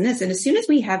this, this, and this. And as soon as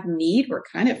we have need, we're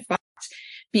kind of fucked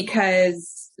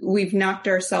because we've knocked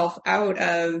ourselves out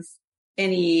of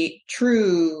any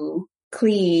true,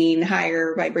 clean,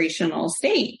 higher vibrational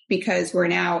state because we're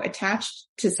now attached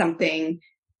to something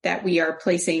that we are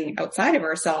placing outside of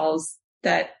ourselves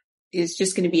that is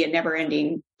just going to be a never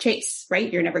ending chase,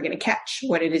 right? You're never going to catch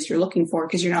what it is you're looking for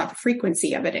because you're not the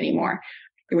frequency of it anymore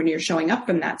when you're showing up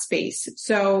from that space.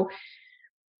 So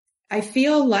I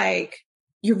feel like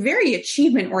you're very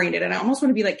achievement oriented. And I almost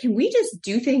want to be like, can we just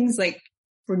do things like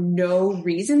for no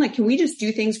reason? Like, can we just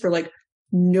do things for like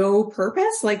no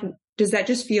purpose? Like, does that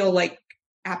just feel like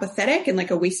apathetic and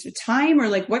like a waste of time? Or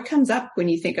like what comes up when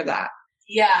you think of that?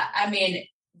 Yeah. I mean,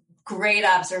 great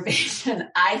observation.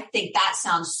 I think that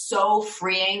sounds so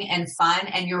freeing and fun.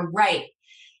 And you're right.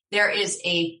 there is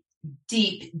a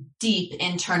deep, deep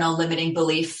internal limiting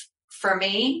belief for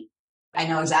me. I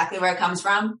know exactly where it comes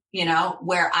from,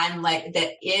 where I'm like,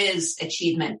 that is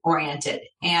achievement oriented,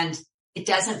 and it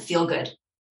doesn't feel good.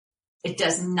 It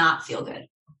does not feel good.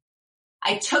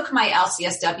 I took my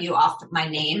LCSW off my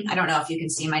name. I don't know if you can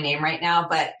see my name right now,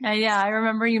 but yeah, I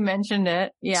remember you mentioned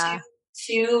it. Yeah.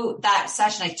 To that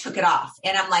session, I took it off,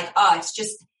 and I'm like, oh, it's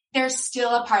just, there's still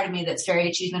a part of me that's very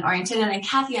achievement oriented. And then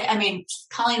Kathy,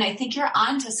 Colleen, I think you're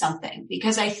onto something,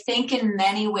 because I think in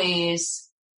many ways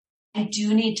I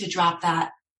do need to drop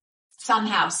that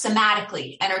somehow,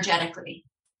 somatically, energetically.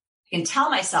 I can tell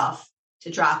myself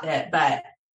to drop it, but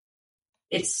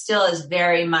it still is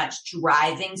very much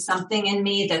driving something in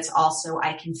me that's also,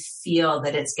 I can feel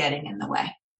that it's getting in the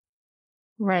way.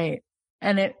 Right.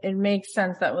 And it makes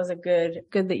sense. That was good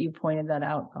that you pointed that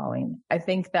out, Colleen. I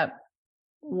think that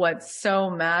what's so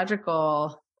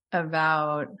magical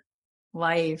about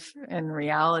life and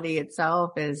reality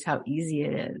itself is how easy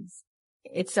it is.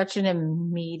 It's such an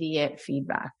immediate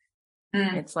feedback.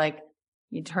 It's like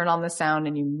you turn on the sound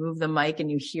and you move the mic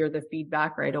and you hear the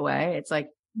feedback right away. It's like,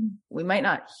 we might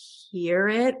not hear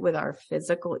it with our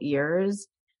physical ears.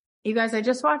 You guys, I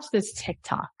just watched this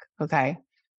TikTok. Okay.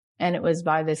 And it was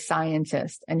by this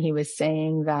scientist, and he was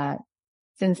saying that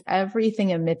since everything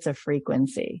emits a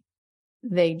frequency,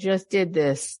 they just did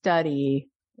this study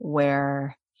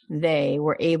where they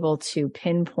were able to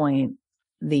pinpoint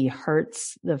the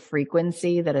hertz, the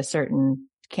frequency that a certain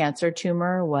cancer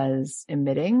tumor was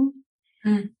emitting.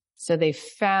 So they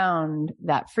found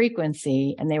that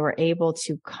frequency, and they were able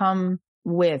to come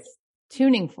with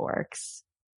tuning forks,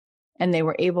 and they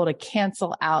were able to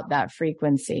cancel out that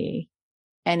frequency,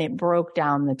 and it broke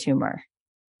down the tumor.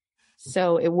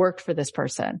 So it worked for this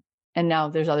person. And now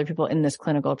there's other people in this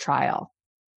clinical trial.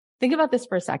 Think about this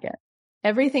for a second.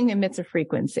 Everything emits a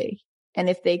frequency. And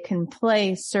if they can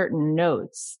play certain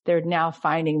notes, they're now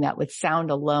finding that with sound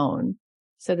alone.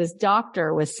 So this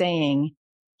doctor was saying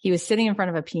he was sitting in front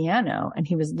of a piano and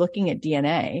he was looking at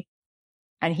DNA,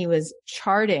 and he was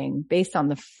charting based on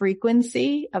the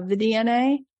frequency of the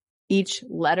DNA, each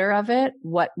letter of it,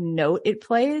 what note it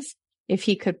plays. If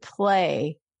he could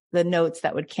play the notes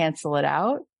that would cancel it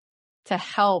out to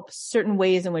help certain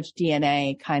ways in which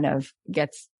DNA kind of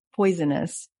gets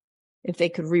poisonous, if they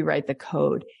could rewrite the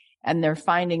code. And they're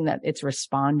finding that it's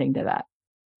responding to that.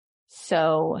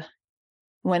 So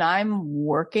when I'm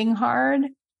working hard,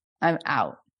 I'm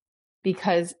out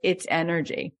because it's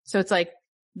energy. So it's like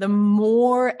the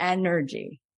more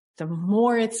energy, the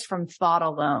more it's from thought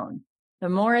alone, the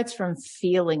more it's from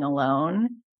feeling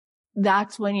alone.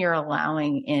 That's when you're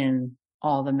allowing in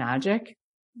all the magic.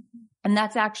 And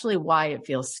that's actually why it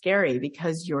feels scary,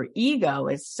 because your ego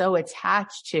is so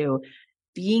attached to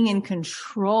being in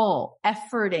control,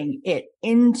 efforting it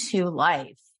into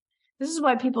life. This is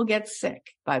why people get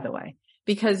sick, by the way,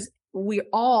 because we're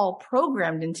all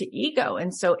programmed into ego.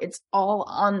 And so it's all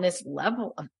on this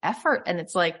level of effort. And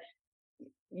it's like,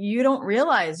 you don't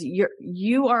realize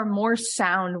you are more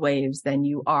sound waves than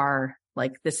you are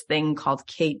like this thing called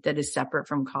Kate that is separate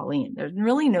from Colleen. There's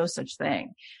really no such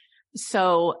thing.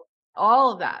 So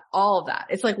all of that.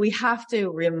 It's like we have to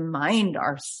remind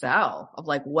ourselves of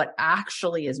like what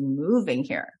actually is moving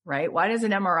here, right? Why does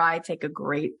an MRI take a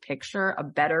great picture, a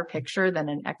better picture than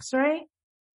an X-ray?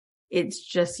 It's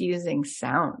just using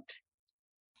sound.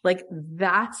 Like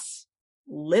that's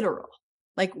literal.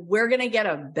 Like we're going to get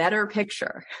a better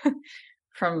picture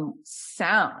from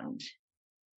sound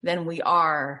than we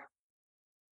are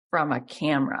from a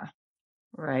camera,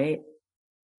 right?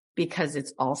 Because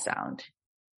it's all sound.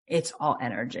 It's all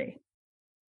energy.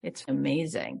 It's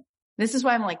amazing. This is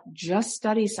why I'm like, just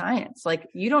study science. Like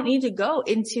you don't need to go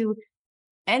into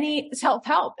any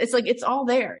self-help. It's like, it's all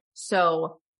there.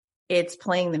 So it's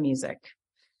playing the music.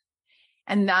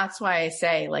 And that's why I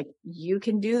say like, you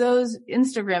can do those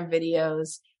Instagram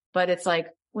videos, but it's like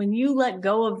when you let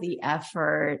go of the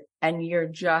effort and you're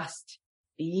just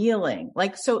feeling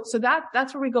like, so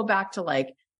that's where we go back to like,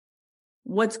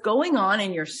 what's going on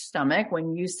in your stomach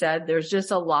when you said there's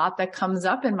just a lot that comes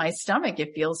up in my stomach.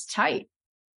 It feels tight.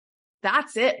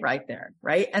 That's it right there.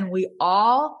 Right. And we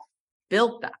all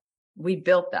built that. We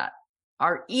built that.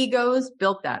 Our egos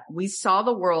built that. We saw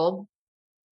the world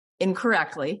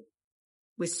incorrectly.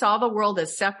 We saw the world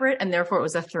as separate and therefore it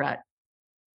was a threat.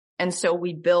 And so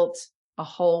we built a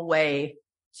whole way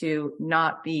to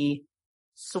not be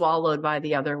swallowed by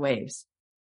the other waves.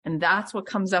 And that's what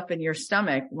comes up in your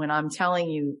stomach when I'm telling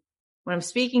you, when I'm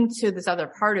speaking to this other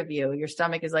part of you, your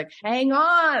stomach is like, hang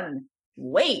on,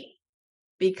 wait,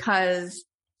 because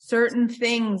certain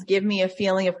things give me a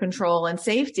feeling of control and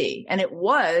safety. And it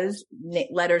was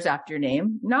letters after your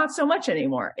name, not so much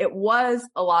anymore. It was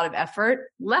a lot of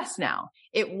effort, less now.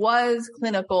 It was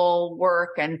clinical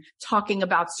work and talking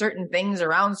about certain things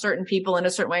around certain people in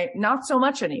a certain way, not so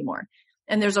much anymore.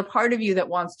 And there's a part of you that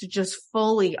wants to just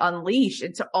fully unleash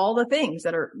into all the things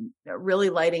that are really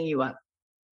lighting you up.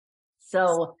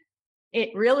 So it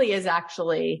really is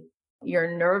actually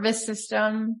your nervous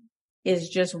system is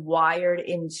just wired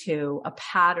into a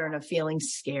pattern of feeling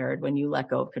scared when you let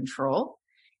go of control.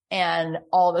 And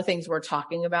all the things we're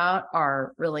talking about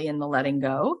are really in the letting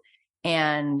go.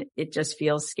 And it just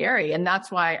feels scary. And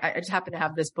that's why I just happen to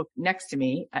have this book next to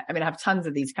me. I mean, I have tons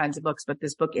of these kinds of books, but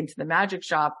this book, Into the Magic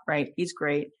Shop, right? He's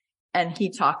great. And he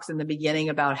talks in the beginning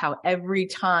about how every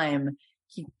time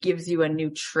he gives you a new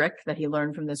trick that he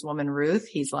learned from this woman, Ruth,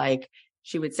 he's like,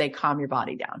 she would say, calm your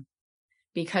body down,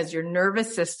 because your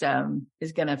nervous system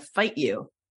is going to fight you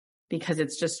because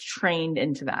it's just trained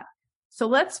into that. So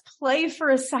let's play for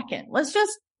a second. Let's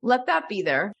just let that be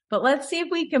there, but let's see if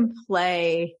we can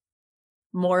play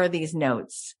more of these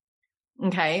notes.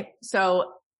 Okay.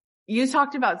 So you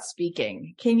talked about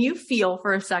speaking. Can you feel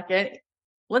for a second?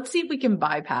 Let's see if we can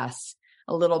bypass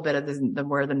a little bit of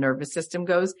where the nervous system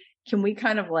goes. Can we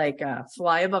kind of like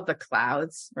fly above the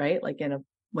clouds, right? Like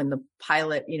when the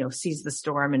pilot, sees the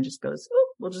storm and just goes, "Ooh,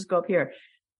 we'll just go up here."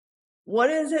 What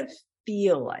does it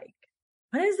feel like?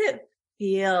 What does it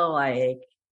feel like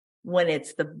when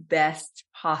it's the best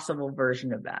possible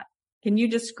version of that? Can you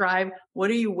describe, what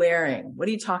are you wearing? What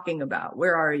are you talking about?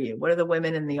 Where are you? What are the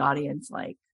women in the audience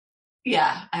like?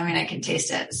 Yeah. I mean, I can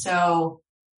taste it. So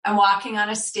I'm walking on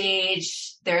a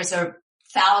stage. There's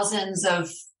thousands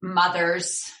of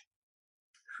mothers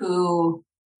who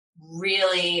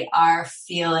really are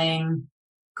feeling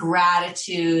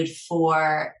gratitude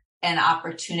for an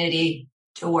opportunity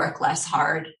to work less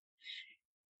hard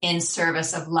in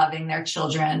service of loving their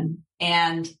children.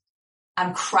 And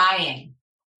I'm crying.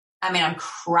 I mean, I'm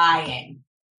crying,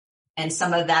 and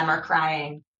some of them are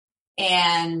crying,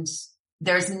 and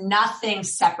there's nothing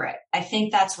separate. I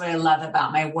think that's what I love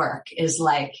about my work is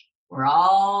like, we're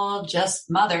all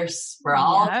just mothers. We're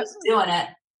all just doing it.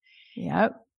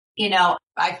 Yep.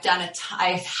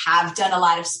 I have done a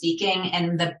lot of speaking,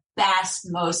 and the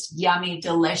best, most yummy,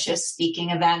 delicious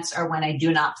speaking events are when I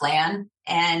do not plan,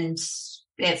 and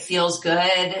it feels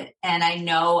good. And I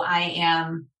know I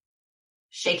am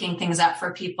shaking things up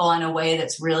for people in a way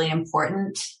that's really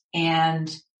important.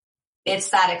 And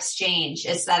it's that exchange.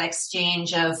 It's that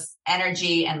exchange of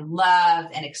energy and love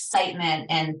and excitement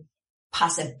and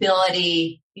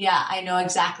possibility. Yeah, I know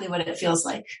exactly what it feels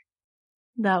like.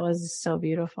 That was so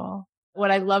beautiful. What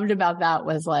I loved about that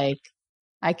was like,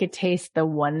 I could taste the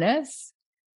oneness,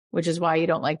 which is why you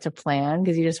don't like to plan,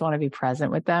 because you just want to be present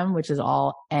with them, which is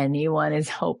all anyone is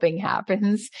hoping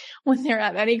happens when they're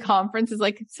at any conference. Is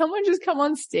like, could someone just come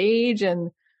on stage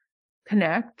and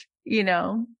connect,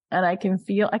 and I can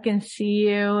see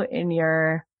you in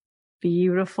your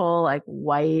beautiful, like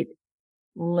white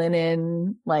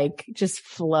linen, like just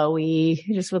flowy,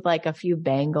 just with like a few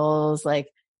bangles, like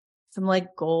some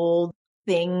like gold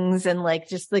things, and like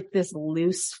just like this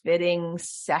loose fitting,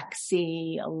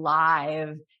 sexy,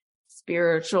 alive,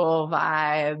 spiritual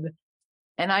vibe.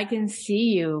 And I can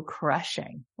see you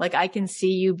crushing. Like I can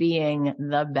see you being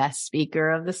the best speaker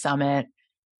of the summit.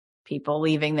 People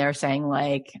leaving there saying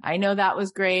like, I know that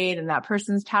was great. And that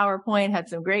person's PowerPoint had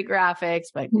some great graphics,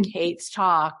 but Kate's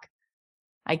talk,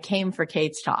 I came for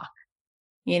Kate's talk,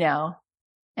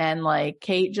 and like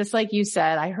Kate, just like you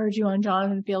said, I heard you on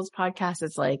Jonathan Fields' podcast.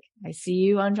 It's like, I see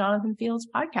you on Jonathan Fields'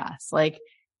 podcast. Like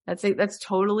that's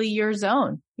totally your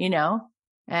zone,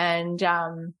 and,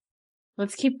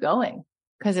 let's keep going,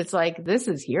 because it's like, this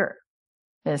is here.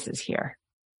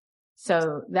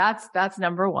 So that's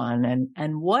number one.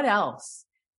 And what else?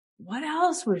 What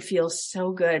else would feel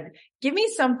so good? Give me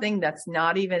something that's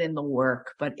not even in the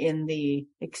work, but in the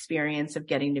experience of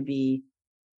getting to be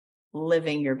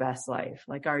living your best life.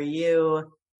 Like, are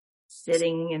you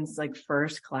sitting in like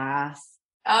first class?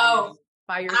 Oh,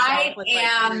 by yourself with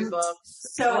like 3 books?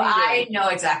 So I know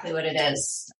exactly what it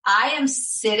is. I am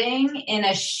sitting in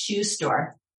a shoe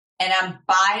store and I'm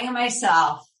buying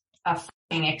myself a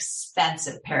fucking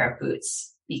expensive pair of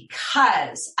boots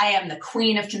because I am the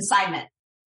queen of consignment.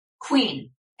 Queen.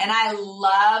 And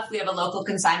we have a local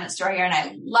consignment store here, and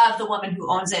I love the woman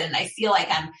who owns it. And I feel like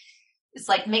it's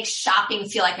like makes shopping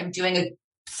feel like I'm doing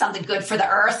something good for the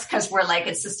earth, because we're like,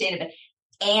 it's sustainable.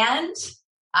 And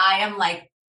I am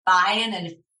like buying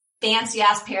a fancy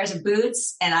ass pairs of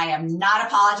boots, and I am not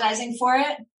apologizing for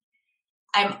it.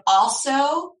 I'm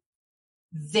also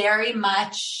very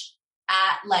much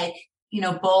at like,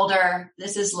 Boulder,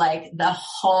 this is like the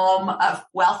home of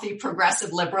wealthy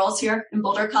progressive liberals here in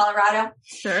Boulder, Colorado.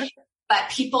 Sure. But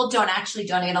people don't actually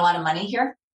donate a lot of money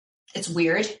here. It's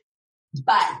weird.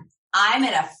 But I'm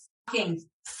at a fucking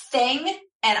thing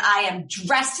and I am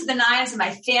dressed to the nines in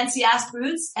my fancy ass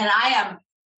boots and I am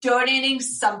donating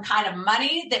some kind of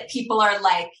money that people are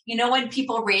like, when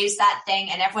people raise that thing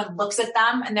and everyone looks at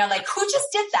them and they're like, who just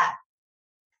did that?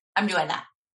 I'm doing that.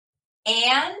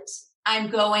 And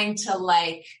I'm going to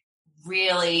like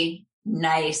really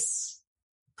nice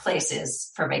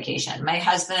places for vacation. My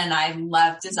husband and I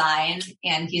love design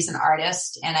and he's an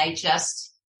artist. And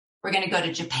we're going to go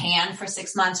to Japan for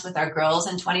 6 months with our girls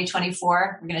in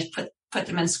 2024. We're going to put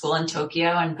them in school in Tokyo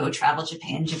and go travel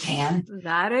Japan.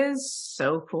 That is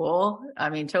so cool.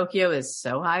 I mean, Tokyo is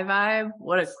so high vibe.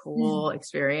 What a cool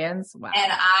experience. Wow.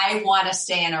 And I want to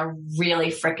stay in a really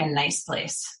freaking nice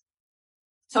place.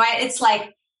 So it's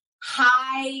like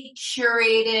high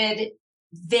curated,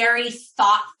 very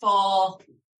thoughtful,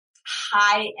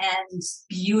 high end,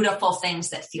 beautiful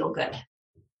things that feel good.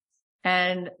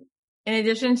 And in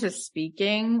addition to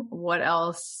speaking, what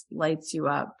else lights you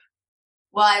up?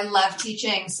 Well, I love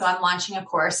teaching. So I'm launching a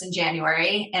course in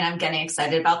January and I'm getting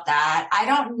excited about that. I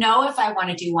don't know if I want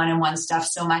to do one-on-one stuff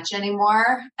so much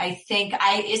anymore. I think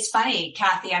it's funny,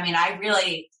 Kathy. I mean, I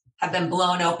really have been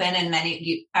blown open and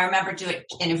I remember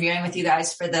interviewing with you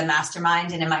guys for the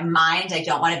mastermind. And in my mind, I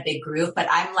don't want a big group, but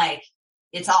I'm like,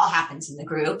 it's all happens in the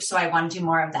group. So I want to do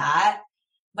more of that.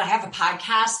 But I have a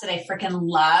podcast that I freaking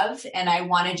love and I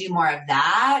want to do more of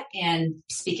that and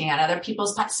speaking on other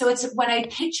people's podcasts. So when I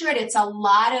picture it, it's a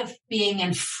lot of being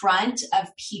in front of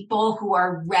people who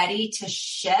are ready to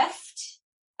shift.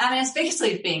 I mean, it's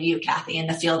basically being you, Kathy, in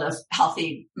the field of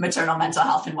healthy maternal mental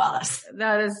health and wellness.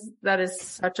 That is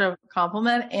such a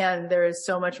compliment. And there is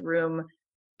so much room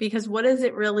because what does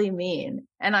it really mean?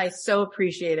 And I so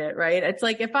appreciate it, right? It's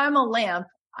like, if I'm a lamp,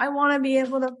 I want to be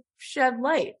able to shed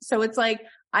light. So it's like,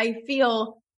 I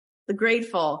feel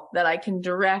grateful that I can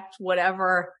direct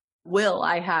whatever will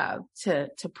I have to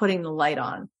putting the light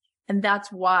on. And that's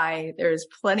why there's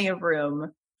plenty of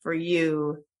room for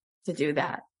you to do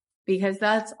that, because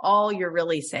that's all you're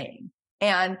really saying.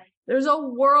 And there's a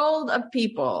world of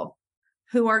people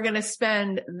who are going to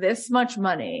spend this much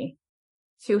money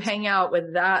to hang out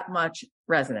with that much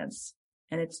resonance.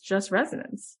 And it's just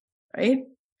resonance, right?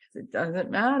 Because it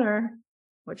doesn't matter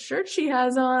what shirt she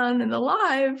has on in the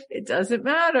live. It doesn't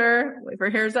matter if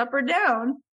her hair's up or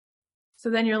down.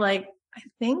 So then you're like, I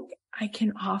think I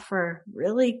can offer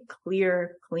really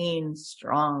clear, clean,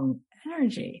 strong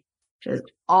energy, which is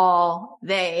all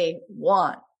they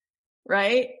want,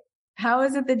 right? How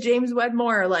is it that James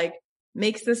Wedmore like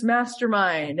makes this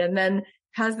mastermind and then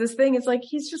has this thing? It's like,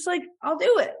 he's just like, I'll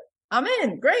do it. I'm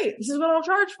in. Great. This is what I'll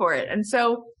charge for it. And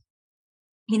so,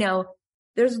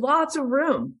 there's lots of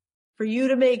room for you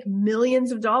to make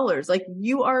millions of dollars. Like,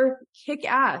 you are kick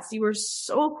ass. You are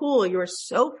so cool. You are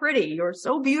so pretty. You are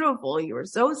so beautiful. You are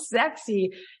so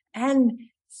sexy and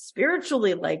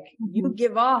spiritually, like, you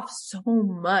give off so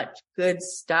much good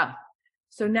stuff.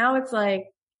 So now it's like,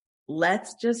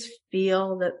 let's just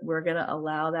feel that we're going to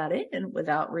allow that in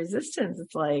without resistance.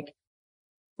 It's like,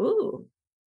 ooh,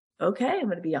 okay, I'm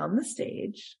going to be on the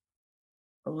stage.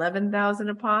 11,000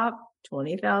 a pop,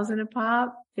 20,000 a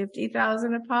pop,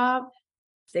 50,000 a pop,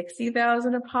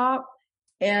 60,000 a pop.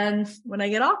 And when I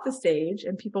get off the stage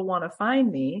and people want to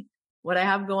find me, what I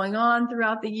have going on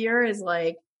throughout the year is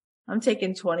like, I'm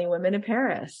taking 20 women to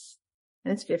Paris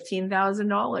and it's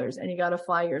 $15,000 and you got to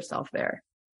fly yourself there.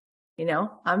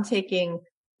 I'm taking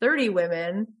 30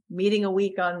 women, meeting a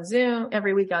week on Zoom,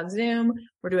 every week on Zoom.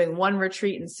 We're doing one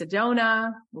retreat in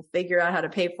Sedona. We'll figure out how to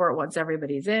pay for it once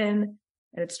everybody's in.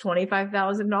 And it's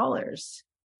 $25,000.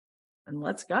 And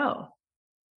let's go.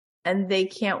 And they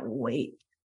can't wait.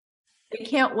 They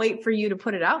can't wait for you to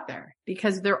put it out there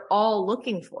because they're all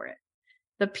looking for it.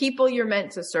 The people you're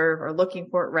meant to serve are looking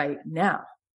for it right now.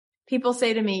 People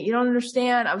say to me, you don't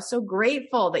understand. I was so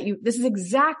grateful that this is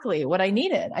exactly what I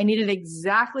needed. I needed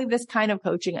exactly this kind of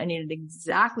coaching. I needed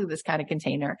exactly this kind of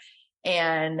container.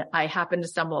 And I happened to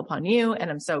stumble upon you and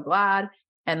I'm so glad.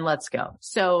 And let's go.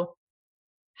 So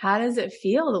how does it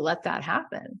feel to let that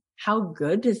happen? How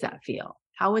good does that feel?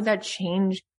 How would that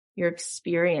change your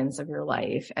experience of your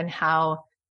life? And how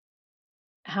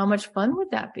much fun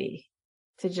would that be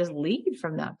to just lead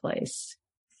from that place?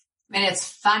 And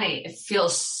it's funny. It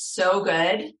feels so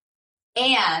good.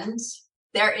 And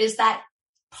there is that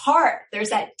part, there's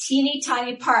that teeny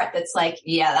tiny part that's like,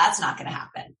 yeah, that's not going to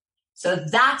happen. So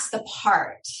that's the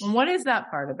part. And what is that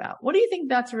part about? What do you think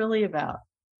that's really about?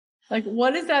 Like,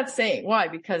 what is that saying? Why?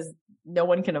 Because no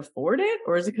one can afford it?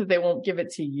 Or is it because they won't give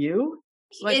it to you?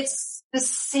 Like, it's the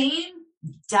same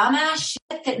dumbass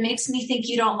shit that makes me think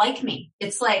you don't like me.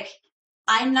 It's like,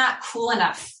 I'm not cool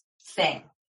enough thing.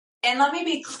 And let me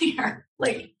be clear,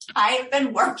 like I've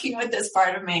been working with this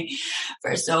part of me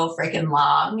for so freaking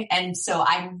long. And so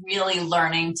I'm really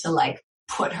learning to like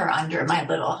put her under my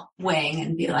little wing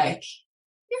and be like,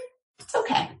 yeah, it's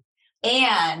okay.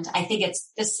 And I think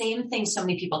it's the same thing so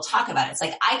many people talk about. It's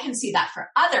like, I can see that for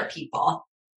other people,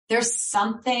 there's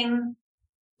something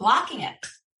blocking it,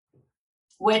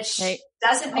 which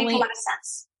doesn't make a lot of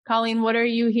sense. Colleen, what are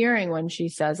you hearing when she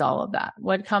says all of that?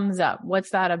 What comes up? What's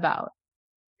that about?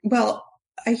 Well,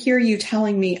 I hear you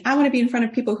telling me I want to be in front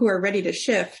of people who are ready to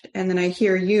shift. And then I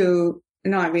hear you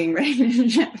not being ready to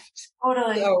shift.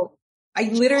 Totally. So I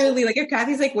literally, like if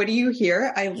Kathy's like, what do you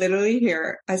hear? I literally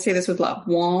hear, I say this with love,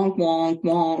 wonk, wonk,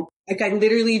 wonk. Like I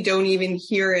literally don't even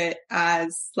hear it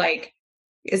as like,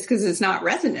 it's because it's not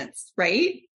resonance,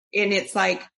 right? And it's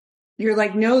like, you're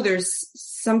like, no, there's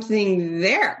something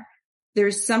there.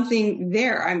 There's something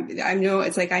there. I know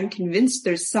it's like, I'm convinced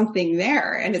there's something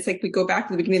there. And it's like, we go back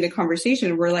to the beginning of the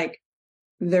conversation. We're like,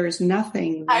 there's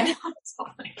nothing there. I know.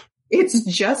 Totally. It's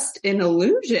just an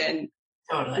illusion.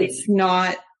 Totally. It's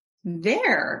not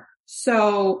there.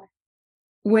 So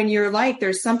when you're like,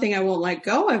 there's something I won't let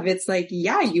go of, it's like,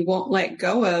 yeah, you won't let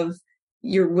go of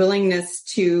your willingness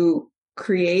to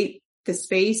create the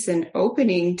space and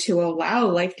opening to allow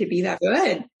life to be that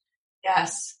good.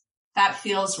 Yes, that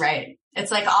feels right.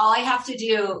 It's like, all I have to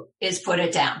do is put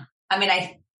it down. I mean,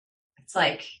 it's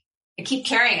like, I keep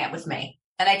carrying it with me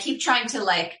and I keep trying to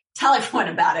like tell everyone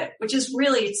about it, which is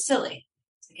really silly.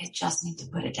 I just need to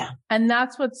put it down. And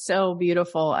that's what's so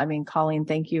beautiful. I mean, Colleen,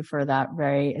 thank you for that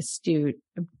very astute,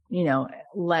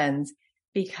 lens,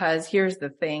 because here's the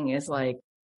thing is like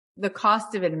the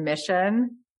cost of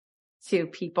admission to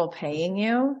people paying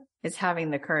you is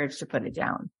having the courage to put it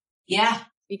down. Yeah.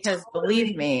 Because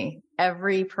believe me,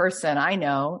 every person I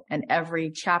know and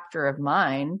every chapter of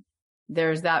mine,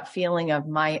 there's that feeling of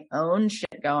my own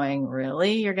shit going,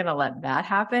 really? You're going to let that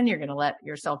happen? You're going to let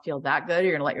yourself feel that good?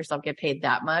 You're going to let yourself get paid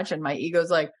that much? And my ego's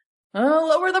like, oh,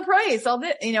 lower the price.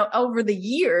 Over the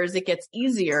years, it gets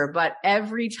easier. But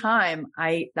every time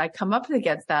I come up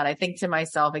against that, I think to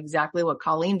myself exactly what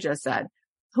Colleen just said.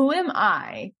 Who am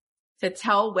I to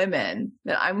tell women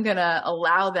that I'm going to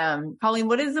allow them? Colleen,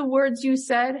 what is the words you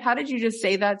said? How did you just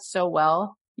say that so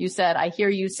well? You said, I hear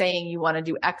you saying you want to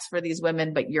do X for these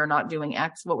women, but you're not doing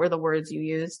X. What were the words you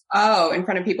used? Oh, in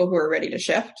front of people who are ready to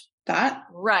shift that.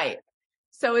 Right.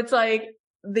 So it's like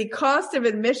the cost of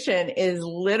admission is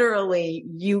literally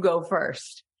you go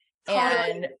first.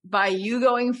 Totally. And by you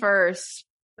going first,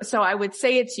 so I would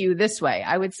say it to you this way.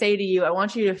 I would say to you, I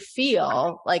want you to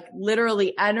feel like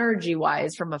literally energy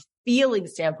wise from a feeling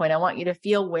standpoint. I want you to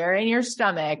feel where in your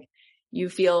stomach you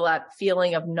feel that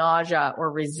feeling of nausea or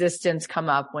resistance come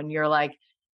up when you're like,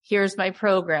 here's my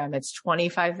program. It's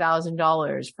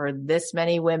 $25,000 for this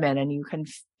many women. And you can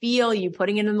feel you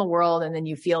putting it in the world. And then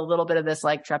you feel a little bit of this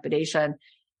like trepidation.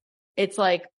 It's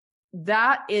like,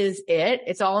 that is it.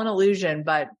 It's all an illusion,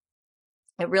 but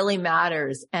it really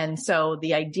matters. And so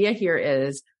the idea here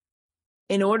is,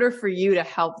 in order for you to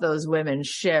help those women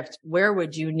shift, where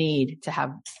would you need to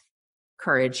have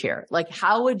courage here? Like,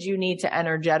 how would you need to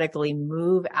energetically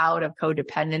move out of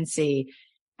codependency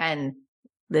and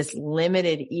this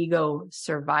limited ego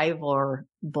survivor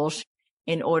bullshit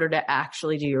in order to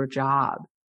actually do your job?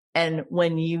 And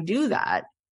when you do that,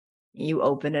 you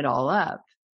open it all up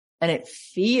and it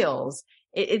feels,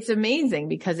 it's amazing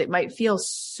because it might feel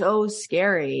so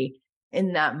scary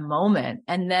in that moment.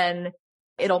 And then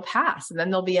it'll pass. And then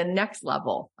there'll be a next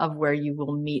level of where you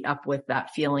will meet up with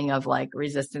that feeling of like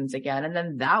resistance again. And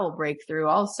then that will break through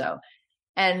also.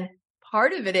 And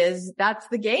part of it is that's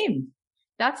the game.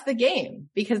 That's the game,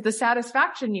 because the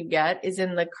satisfaction you get is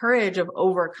in the courage of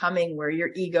overcoming where your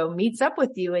ego meets up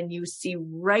with you and you see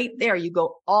right there, you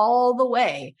go all the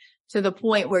way to the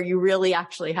point where you really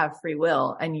actually have free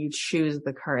will and you choose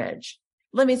the courage.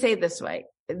 Let me say it this way.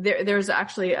 There's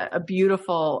actually a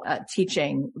beautiful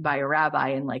teaching by a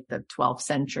rabbi in like the 12th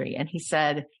century. And he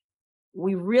said,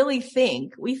 we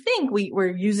think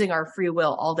we're using our free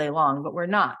will all day long, but we're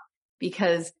not,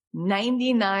 because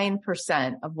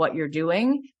 99% of what you're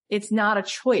doing, it's not a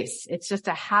choice. It's just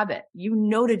a habit. You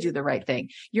know to do the right thing.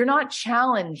 You're not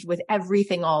challenged with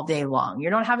everything all day long.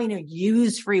 You're not having to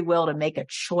use free will to make a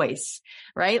choice,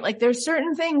 right? Like there's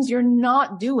certain things you're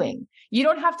not doing. You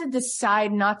don't have to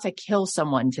decide not to kill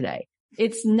someone today.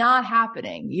 It's not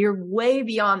happening. You're way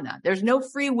beyond that. There's no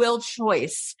free will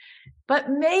choice, but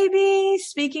maybe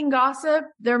speaking gossip,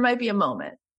 there might be a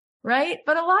moment. right?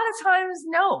 But a lot of times,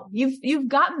 no, you've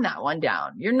gotten that one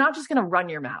down. You're not just going to run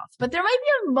your mouth, but there might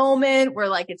be a moment where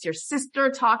like it's your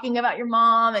sister talking about your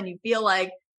mom and you feel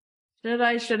like, should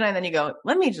I? And then you go,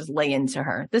 let me just lay into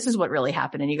her. This is what really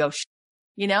happened. And you go,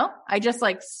 I just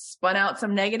like spun out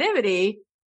some negativity.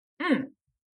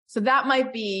 So that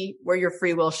might be where your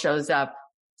free will shows up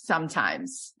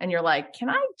sometimes. And you're like, can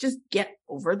I just get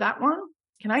over that one?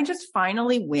 Can I just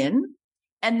finally win?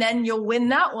 And then you'll win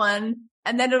that one.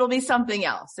 And then it'll be something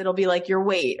else. It'll be like your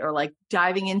weight or like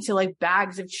diving into like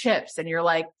bags of chips. And you're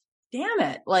like, damn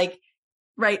it. Like,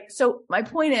 right. So my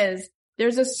point is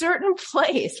there's a certain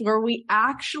place where we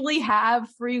actually have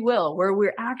free will, where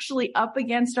we're actually up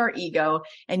against our ego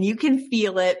and you can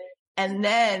feel it. And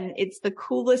then it's the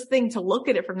coolest thing to look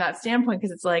at it from that standpoint,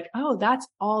 because it's like, oh, that's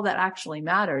all that actually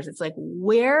matters. It's like,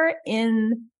 where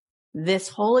in this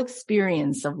whole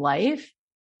experience of life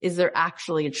is there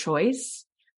actually a choice?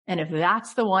 And if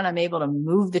that's the one I'm able to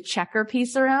move the checker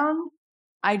piece around,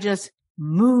 I just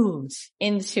moved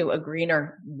into a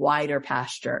greener, wider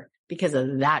pasture because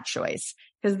of that choice.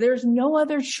 Because there's no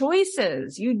other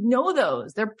choices. You know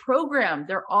those. They're programmed.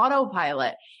 They're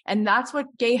autopilot. And that's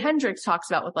what Gay Hendricks talks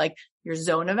about with like your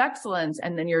zone of excellence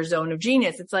and then your zone of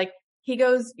genius. It's like, he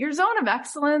goes, your zone of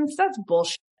excellence, that's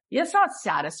bullshit. It's not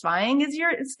satisfying.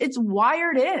 It's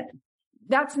wired in.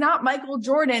 That's not Michael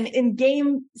Jordan in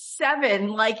game 7,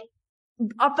 like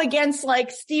up against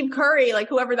like Steve Curry, like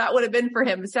whoever that would have been for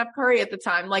him, Steph Curry at the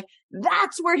time. Like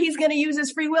that's where he's going to use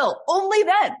his free will only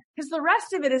then, because the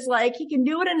rest of it is like, he can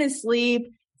do it in his sleep.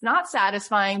 It's not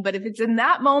satisfying, but if it's in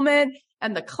that moment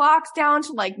and the clock's down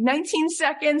to like 19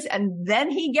 seconds and then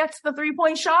he gets the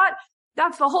 3-point shot,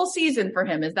 that's the whole season for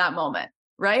him, is that moment.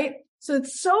 Right. So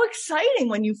it's so exciting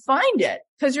when you find it,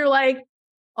 because you're like,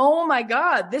 oh my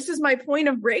God, this is my point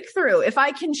of breakthrough. If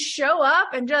I can show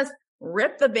up and just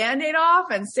rip the Band-Aid off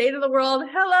and say to the world,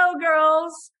 hello,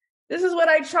 girls, this is what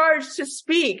I charge to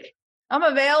speak. I'm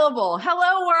available.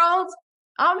 Hello, world.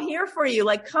 I'm here for you.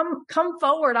 Like, come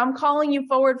forward. I'm calling you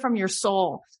forward from your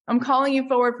soul. I'm calling you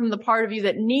forward from the part of you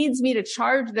that needs me to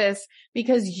charge this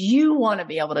because you want to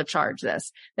be able to charge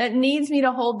this, that needs me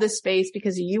to hold this space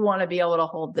because you want to be able to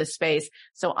hold this space.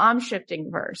 So I'm shifting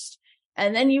first.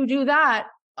 And then you do that.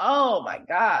 Oh my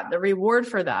God, the reward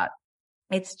for that.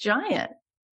 It's giant.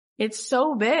 It's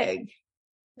so big.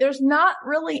 There's not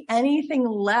really anything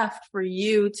left for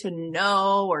you to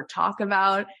know or talk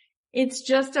about. It's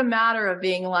just a matter of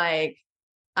being like,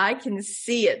 I can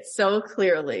see it so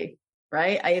clearly,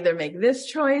 right? I either make this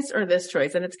choice or this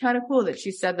choice. And it's kind of cool that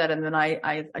she said that. And then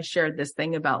I shared this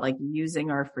thing about like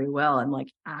using our free will and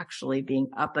like actually being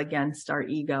up against our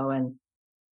ego and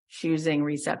choosing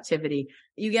receptivity.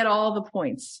 You get all the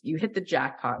points. You hit the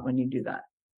jackpot when you do that.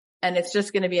 And it's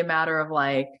just going to be a matter of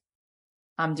like,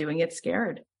 I'm doing it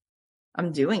scared.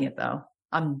 I'm doing it though.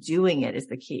 I'm doing it is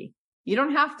the key. You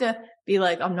don't have to be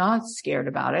like, I'm not scared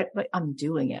about it, but I'm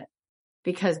doing it.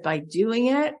 Because by doing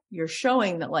it, you're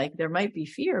showing that like there might be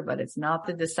fear, but it's not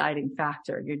the deciding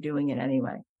factor. You're doing it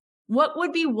anyway. What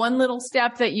would be one little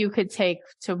step that you could take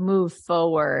to move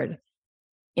forward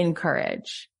in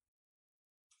courage?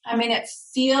 I mean, it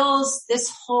feels,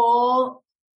 this whole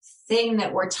thing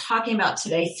that we're talking about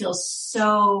today feels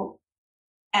so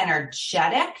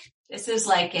energetic. This is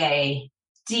like a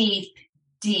deep,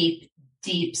 deep,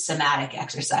 deep somatic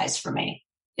exercise for me.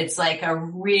 It's like a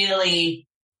really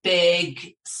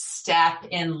big step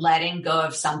in letting go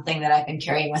of something that I've been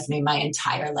carrying with me my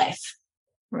entire life.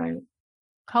 Right.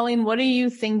 Colleen, what are you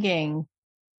thinking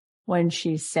when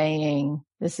she's saying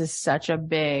this is such a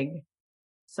big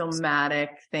somatic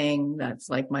thing that's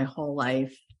like my whole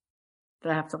life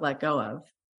that I have to let go of?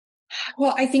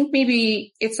 Well, I think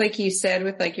maybe it's like you said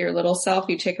with like your little self,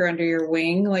 you take her under your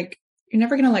wing, like you're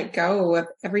never going to let go of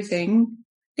everything.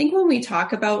 I think when we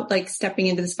talk about like stepping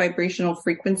into this vibrational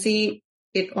frequency,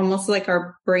 it almost like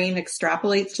our brain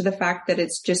extrapolates to the fact that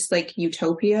it's just like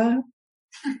utopia,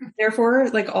 therefore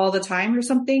like all the time or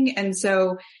something. And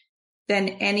so then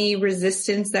any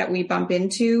resistance that we bump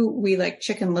into, we like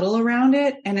Chicken Little around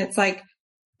it. And it's like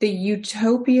the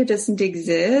utopia doesn't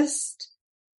exist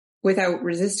without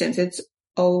resistance. It's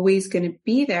always going to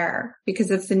be there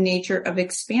because it's the nature of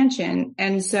expansion.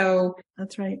 And so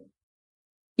that's right.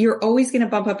 You're always going to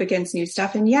bump up against new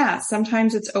stuff. And yeah,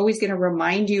 sometimes it's always going to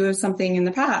remind you of something in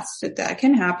the past. That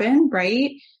can happen,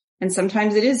 right? And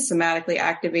sometimes it is somatically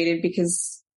activated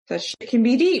because the shit can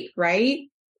be deep, right?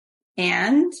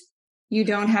 And you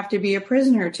don't have to be a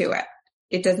prisoner to it.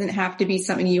 It doesn't have to be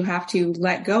something you have to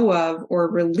let go of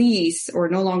or release or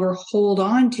no longer hold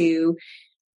on to.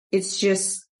 It's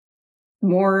just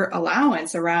more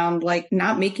allowance around like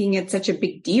not making it such a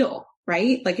big deal.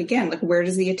 right? Like, again, like, where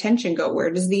does the attention go?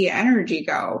 Where does the energy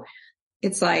go?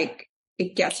 It's like,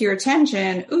 it gets your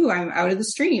attention. Ooh, I'm out of the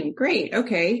stream. Great.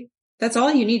 Okay. That's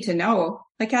all you need to know.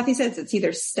 Like Kathy says, it's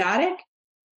either static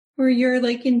or you're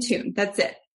like in tune. That's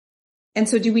it. And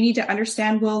so do we need to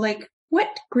understand, well, like,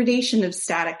 what gradation of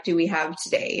static do we have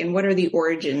today? And what are the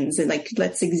origins? And like,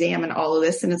 let's examine all of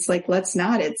this. And it's like, let's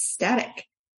not, it's static.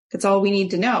 That's all we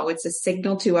need to know. It's a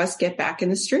signal to us, get back in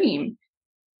the stream.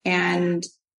 And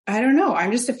I don't know.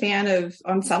 I'm just a fan of,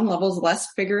 on some levels, less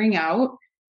figuring out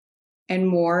and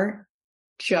more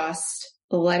just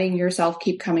letting yourself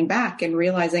keep coming back and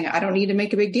realizing I don't need to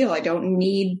make a big deal. I don't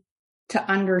need to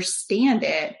understand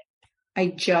it. I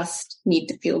just need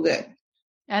to feel good.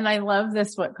 And I love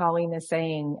this, what Colleen is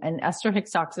saying. And Esther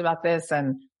Hicks talks about this,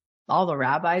 and all the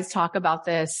rabbis talk about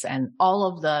this, and all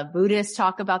of the Buddhists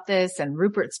talk about this. And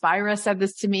Rupert Spira said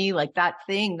this to me, like that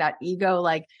thing, that ego,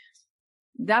 like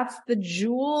that's the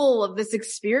jewel of this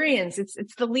experience.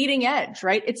 It's the leading edge,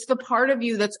 right? It's the part of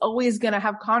you that's always going to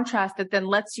have contrast that then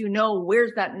lets you know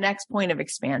where's that next point of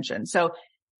expansion. So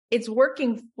it's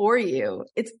working for you.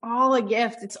 It's all a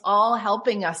gift. It's all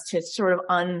helping us to sort of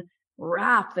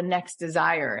unwrap the next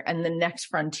desire and the next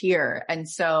frontier. And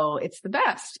so it's the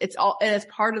best. It's all, and it's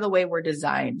part of the way we're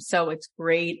designed. So it's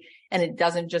great. And it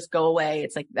doesn't just go away.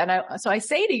 It's like, so I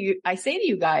say to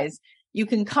you guys, you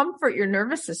can comfort your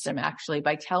nervous system actually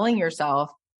by telling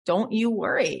yourself, don't you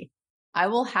worry. I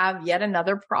will have yet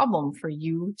another problem for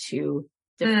you to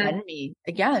defend me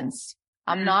against.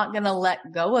 I'm not going to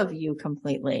let go of you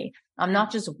completely. I'm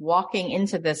not just walking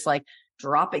into this, like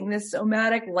dropping this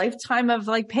somatic lifetime of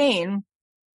like pain.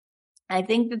 I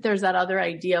think that there's that other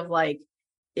idea of like,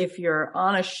 if you're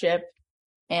on a ship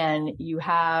and you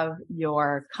have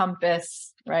your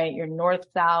compass, right? Your north,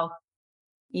 south,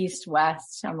 east,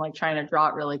 west. I'm like trying to draw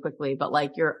it really quickly, but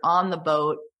like you're on the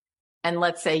boat and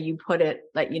let's say you put it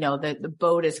like, you know, the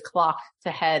boat is clocked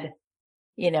to head,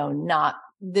 you know, not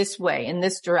this way in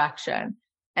this direction.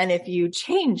 And if you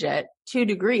change it 2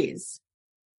 degrees,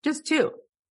 just 2,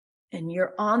 and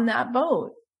you're on that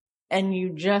boat and you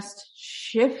just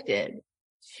shifted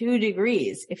 2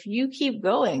 degrees, if you keep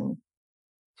going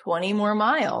 20 more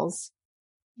miles,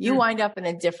 you wind up in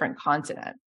a different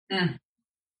continent.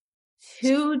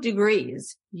 2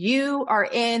 degrees, you are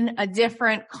in a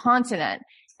different continent.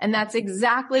 And that's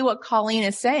exactly what Colleen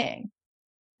is saying.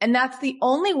 And that's the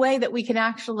only way that we can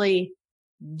actually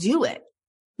do it.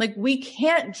 Like we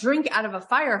can't drink out of a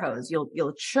fire hose.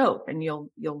 You'll choke and you'll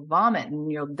vomit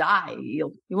and you'll die.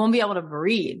 You won't be able to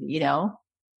breathe, you know?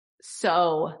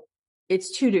 So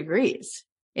it's 2 degrees.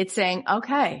 It's saying,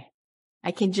 okay,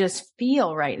 I can just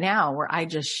feel right now where I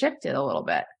just shifted a little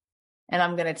bit. And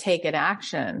I'm going to take an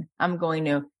action. I'm going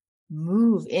to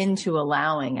move into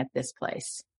allowing at this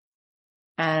place.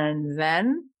 And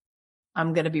then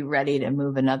I'm going to be ready to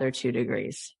move another 2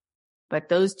 degrees. But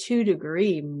those 2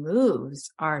 degree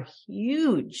moves are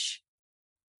huge.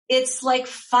 It's like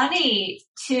funny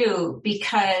too,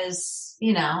 because,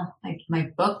 you know, like my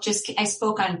book I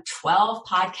spoke on 12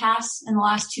 podcasts in the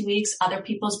last 2 weeks, other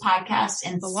people's podcasts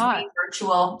and 3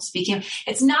 virtual speaking.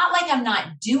 It's not like I'm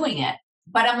not doing it,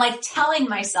 but I'm like telling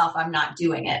myself I'm not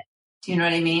doing it. Do you know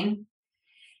what I mean?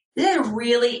 This is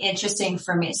really interesting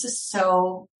for me. This is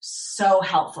so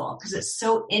helpful because it's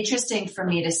so interesting for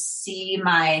me to see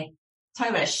talk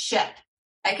about a ship.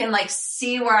 I can like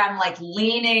see where I'm like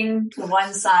leaning to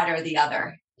one side or the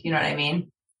other. Do you know what I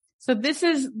mean? So this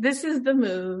is the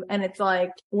move. And it's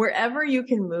like wherever you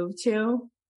can move to,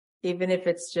 even if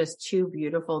it's just 2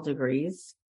 beautiful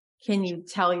degrees, can you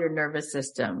tell your nervous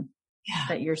system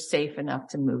that you're safe enough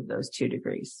to move those 2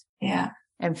 degrees? Yeah.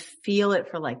 And feel it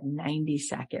for like 90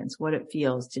 seconds, what it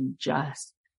feels to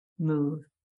just move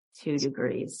 2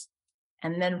 degrees.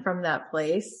 And then from that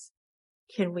place,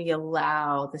 can we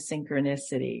allow the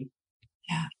synchronicity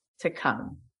to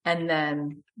come? And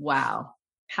then, wow,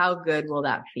 how good will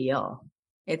that feel?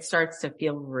 It starts to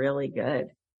feel really good.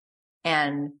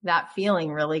 And that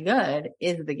feeling really good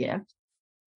is the gift.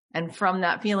 And from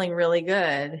that feeling really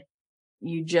good,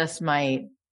 you just might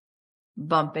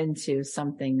bump into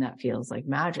something that feels like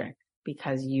magic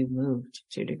because you moved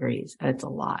 2 degrees. And it's a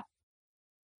lot.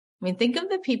 I mean, think of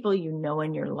the people you know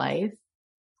in your life.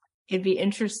 It'd be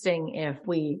interesting if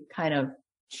we kind of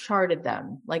charted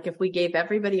them. Like if we gave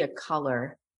everybody a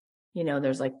color, you know,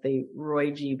 there's like the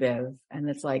Roy G. Biv, and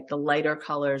it's like the lighter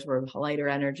colors were lighter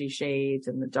energy shades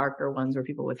and the darker ones were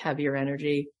people with heavier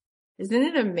energy. Isn't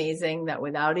it amazing that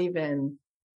without even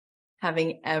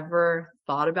having ever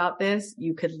thought about this,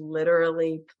 you could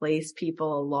literally place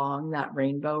people along that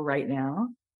rainbow right now?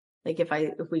 Like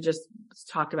if we just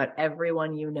talked about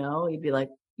everyone you know, you'd be like,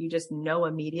 you just know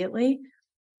immediately.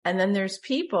 And then there's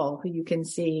people who you can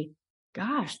see,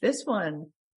 gosh, this one,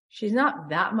 she's not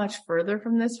that much further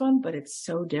from this one, but it's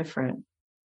so different.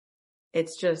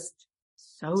 It's just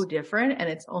so different, and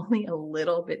it's only a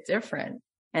little bit different,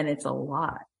 and it's a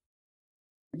lot.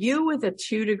 You with a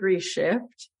 2-degree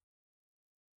shift,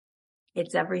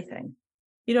 it's everything.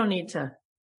 You don't need to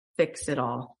fix it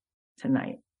all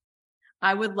tonight.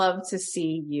 I would love to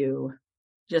see you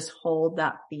just hold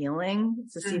that feeling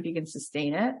to see if you can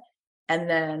sustain it. And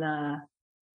then,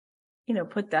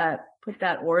 put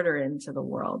that order into the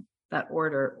world, that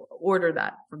order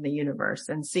that from the universe,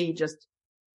 and see just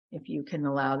if you can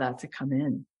allow that to come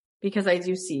in, because I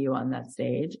do see you on that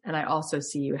stage. And I also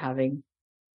see you having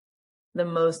the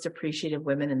most appreciative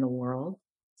women in the world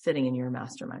sitting in your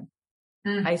mastermind.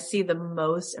 I see the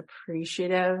most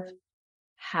appreciative,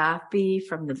 happy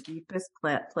from the deepest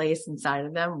place inside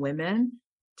of them, women,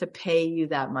 to pay you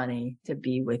that money to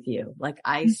be with you. Like,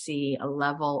 I see a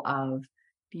level of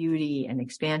beauty and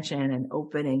expansion and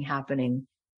opening happening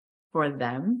for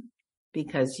them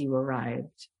because you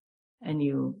arrived and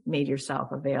you made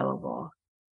yourself available.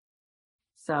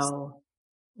 So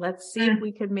let's see if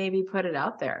we could maybe put it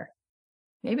out there.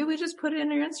 Maybe we just put it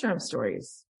in your Instagram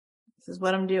stories. This is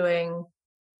what I'm doing.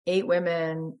 8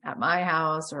 women at my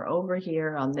house or over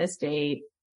here on this date,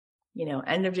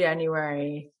 end of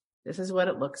January. This is what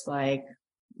it looks like.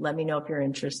 Let me know if you're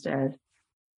interested.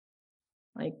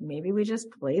 Like, maybe we just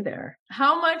play there.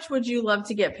 How much would you love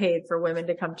to get paid for women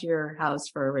to come to your house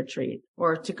for a retreat,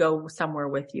 or to go somewhere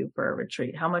with you for a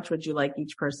retreat? How much would you like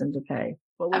each person to pay?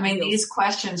 These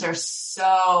questions are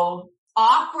so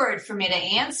awkward for me to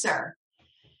answer.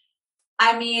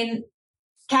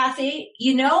 Kathy,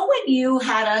 when you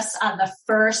had us on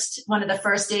one of the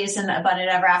first days in Abundant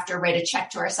Ever After, write a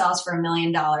check to ourselves for $1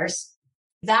 million.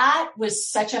 That was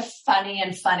such a funny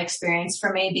and fun experience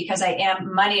for me, because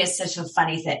money is such a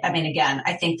funny thing. Again,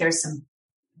 I think there's some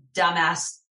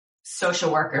dumbass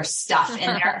social worker stuff in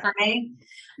there for me,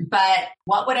 but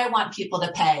what would I want people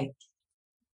to pay?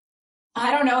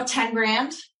 I don't know, 10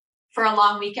 grand for a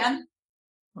long weekend.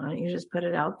 Why don't you just put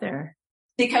it out there?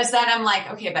 Because then I'm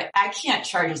like, okay, but I can't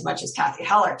charge as much as Kathy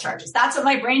Heller charges. That's what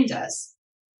my brain does.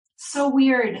 So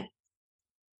weird.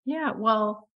 Yeah.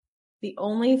 Well, the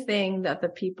only thing that the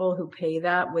people who pay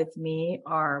that with me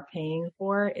are paying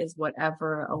for is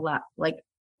whatever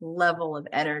level of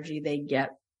energy they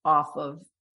get off of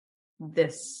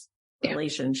this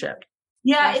relationship.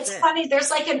 Yeah, it's funny.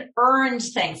 There's like an earned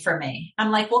thing for me.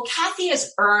 I'm like, well, Kathy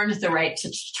has earned the right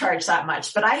to charge that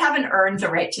much, but I haven't earned the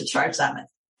right to charge that much.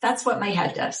 That's what my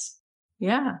head does.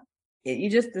 Yeah.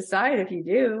 You just decide if you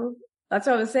do. That's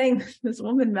what I was saying. This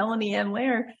woman, Melanie Ann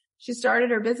Lair, she started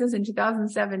her business in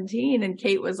 2017, and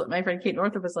my friend Kate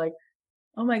Northrup was like,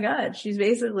 oh my God, she's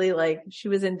basically like, she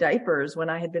was in diapers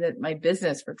when I had been at my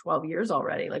business for 12 years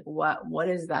already. Like, what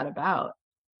is that about?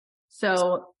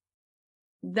 So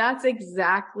that's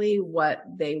exactly what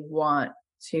they want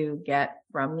to get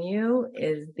from you,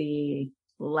 is the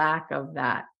lack of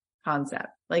that concept.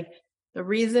 Like, the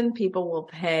reason people will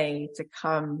pay to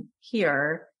come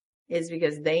here is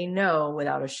because they know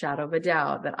without a shadow of a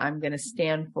doubt that I'm going to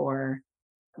stand for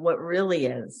what really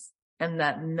is, and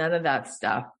that none of that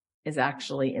stuff is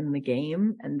actually in the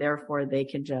game. And therefore they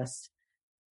can just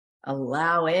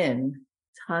allow in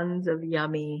tons of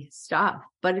yummy stuff,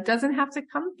 but it doesn't have to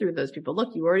come through those people.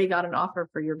 Look, you already got an offer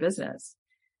for your business.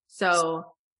 So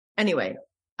anyway,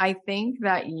 I think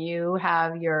that you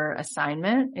have your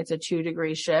assignment. It's a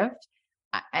 2-degree shift.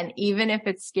 And even if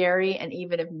it's scary, and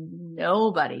even if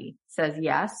nobody says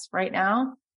yes right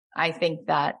now, I think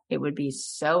that it would be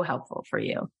so helpful for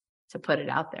you to put it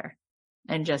out there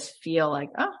and just feel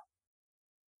like, oh,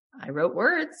 I wrote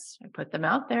words. I put them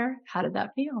out there. How did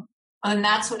that feel? And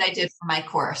that's what I did for my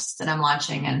course that I'm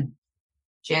launching in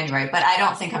January, but I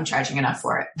don't think I'm charging enough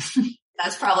for it.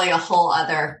 That's probably a whole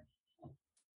other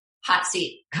hot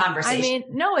seat conversation.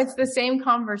 No, it's the same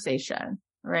conversation.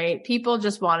 Right? People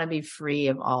just want to be free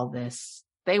of all this.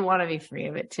 They want to be free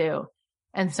of it too.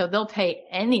 And so they'll pay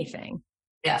anything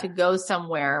to go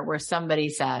somewhere where somebody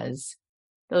says,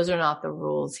 those are not the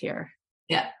rules here.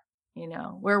 Yeah.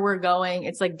 Where we're going,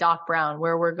 it's like Doc Brown,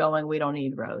 where we're going, we don't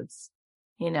need roads.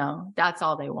 That's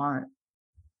all they want.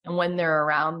 And when they're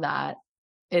around that,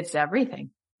 it's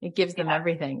everything. It gives them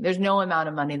everything. There's no amount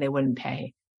of money they wouldn't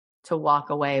pay to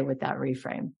walk away with that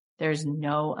reframe. There's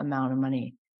no amount of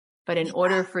money. But in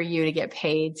order for you to get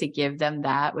paid to give them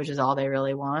that, which is all they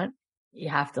really want, you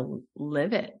have to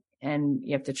live it, and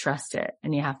you have to trust it,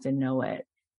 and you have to know it.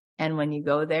 And when you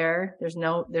go there,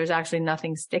 there's actually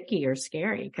nothing sticky or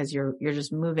scary, because you're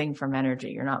just moving from energy.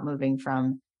 You're not moving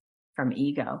from from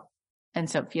ego. And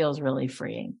so it feels really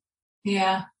freeing.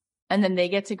 Yeah. And then they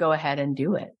get to go ahead and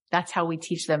do it. That's how we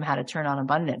teach them how to turn on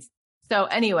abundance. So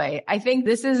anyway, I think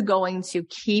this is going to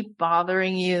keep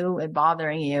bothering you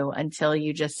until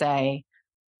you just say,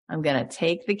 I'm going to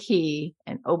take the key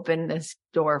and open this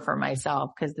door for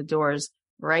myself because the door's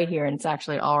right here and it's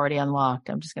actually already unlocked.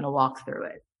 I'm just going to walk through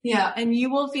it. Yeah. And you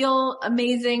will feel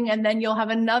amazing. And then you'll have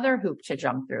another hoop to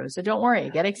jump through. So don't worry.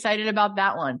 Get excited about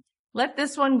that one. Let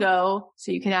this one go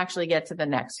so you can actually get to the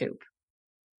next hoop.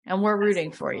 And we're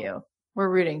rooting for you. We're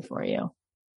rooting for you.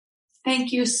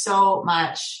 Thank you so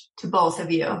much to both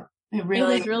of you. It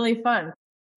was really fun.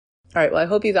 All right. Well, I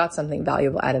hope you got something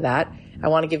valuable out of that. I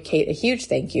want to give Kate a huge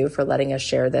thank you for letting us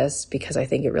share this because I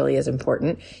think it really is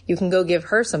important. You can go give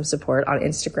her some support on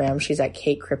Instagram. She's at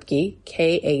Kate Kripke,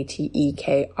 Katekripke.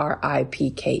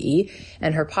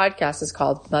 And her podcast is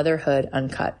called Motherhood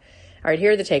Uncut. All right,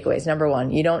 here are the takeaways. Number one,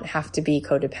 you don't have to be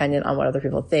codependent on what other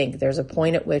people think. There's a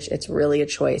point at which it's really a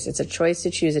choice. It's a choice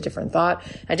to choose a different thought,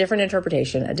 a different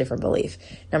interpretation, a different belief.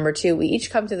 Number two, we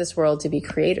each come to this world to be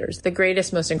creators. The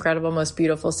greatest, most incredible, most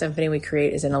beautiful symphony we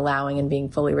create is in allowing and being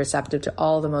fully receptive to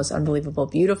all the most unbelievable,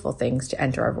 beautiful things to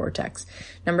enter our vortex.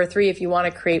 Number three, if you want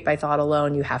to create by thought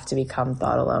alone, you have to become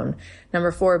thought alone.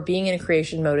 Number four, being in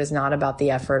creation mode is not about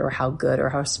the effort or how good or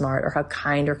how smart or how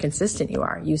kind or consistent you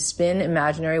are. You spin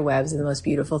imaginary webs of the most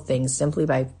beautiful things simply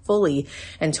by fully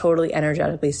and totally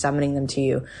energetically summoning them to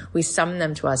you. We summon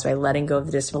them to us by letting go of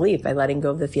the disbelief, by letting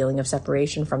go of the feeling of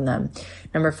separation from them.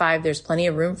 Number five, there's plenty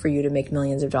of room for you to make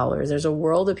millions of dollars. There's a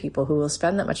world of people who will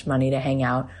spend that much money to hang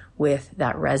out with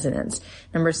that resonance.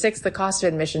 Number six, the cost of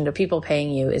admission to people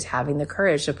paying you is having the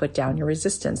courage to put down your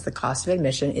resistance. The cost of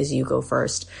admission is you go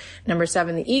first. Number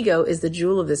seven, the ego is the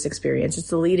jewel of this experience. It's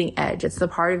the leading edge. It's the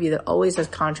part of you that always has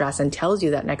contrast and tells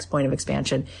you that next point of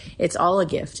expansion. It's all a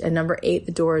gift. And number eight,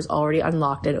 the door is already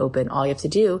unlocked and open. All you have to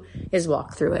do is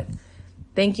walk through it.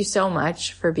 Thank you so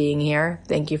much for being here.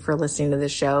 Thank you for listening to the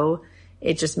show.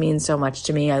 It just means so much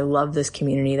to me. I love this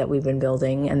community that we've been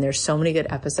building, and there's so many good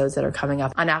episodes that are coming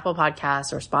up on Apple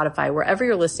Podcasts or Spotify. Wherever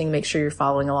you're listening, make sure you're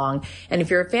following along. And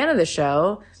if you're a fan of the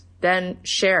show, then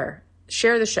share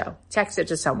the show, text it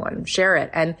to someone, share it,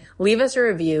 and leave us a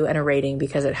review and a rating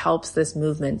because it helps this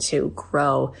movement to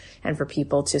grow and for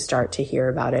people to start to hear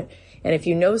about it. And if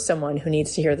you know someone who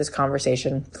needs to hear this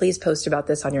conversation, please post about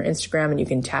this on your Instagram, and you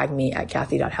can tag me at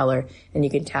Kathy.Heller, and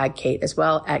you can tag Kate as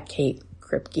well at Kate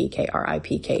Kripke,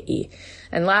 Kripke.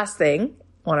 And last thing,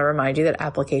 I want to remind you that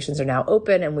applications are now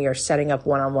open and we are setting up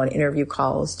one-on-one interview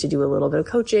calls to do a little bit of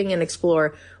coaching and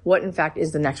explore what in fact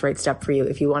is the next right step for you.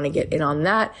 If you want to get in on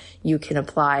that, you can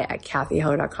apply at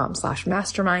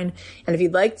kathyheller.com/mastermind. And if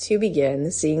you'd like to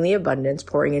begin seeing the abundance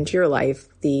pouring into your life,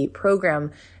 the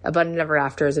program Abundant Ever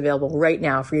After is available right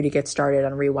now for you to get started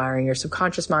on rewiring your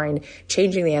subconscious mind,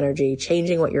 changing the energy,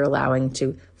 changing what you're allowing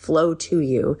to flow to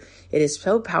you. It is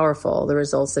so powerful, the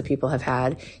results that people have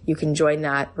had. You can join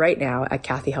that right now at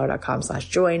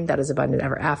kathyheller.com/join. That is Abundant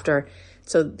Ever After.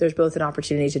 So there's both an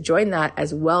opportunity to join that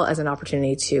as well as an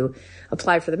opportunity to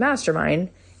apply for the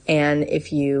mastermind. And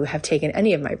if you have taken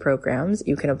any of my programs,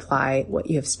 you can apply what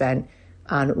you have spent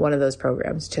on one of those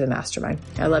programs to the mastermind.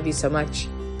 I love you so much.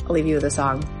 I'll leave you with a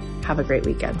song. Have a great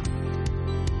weekend.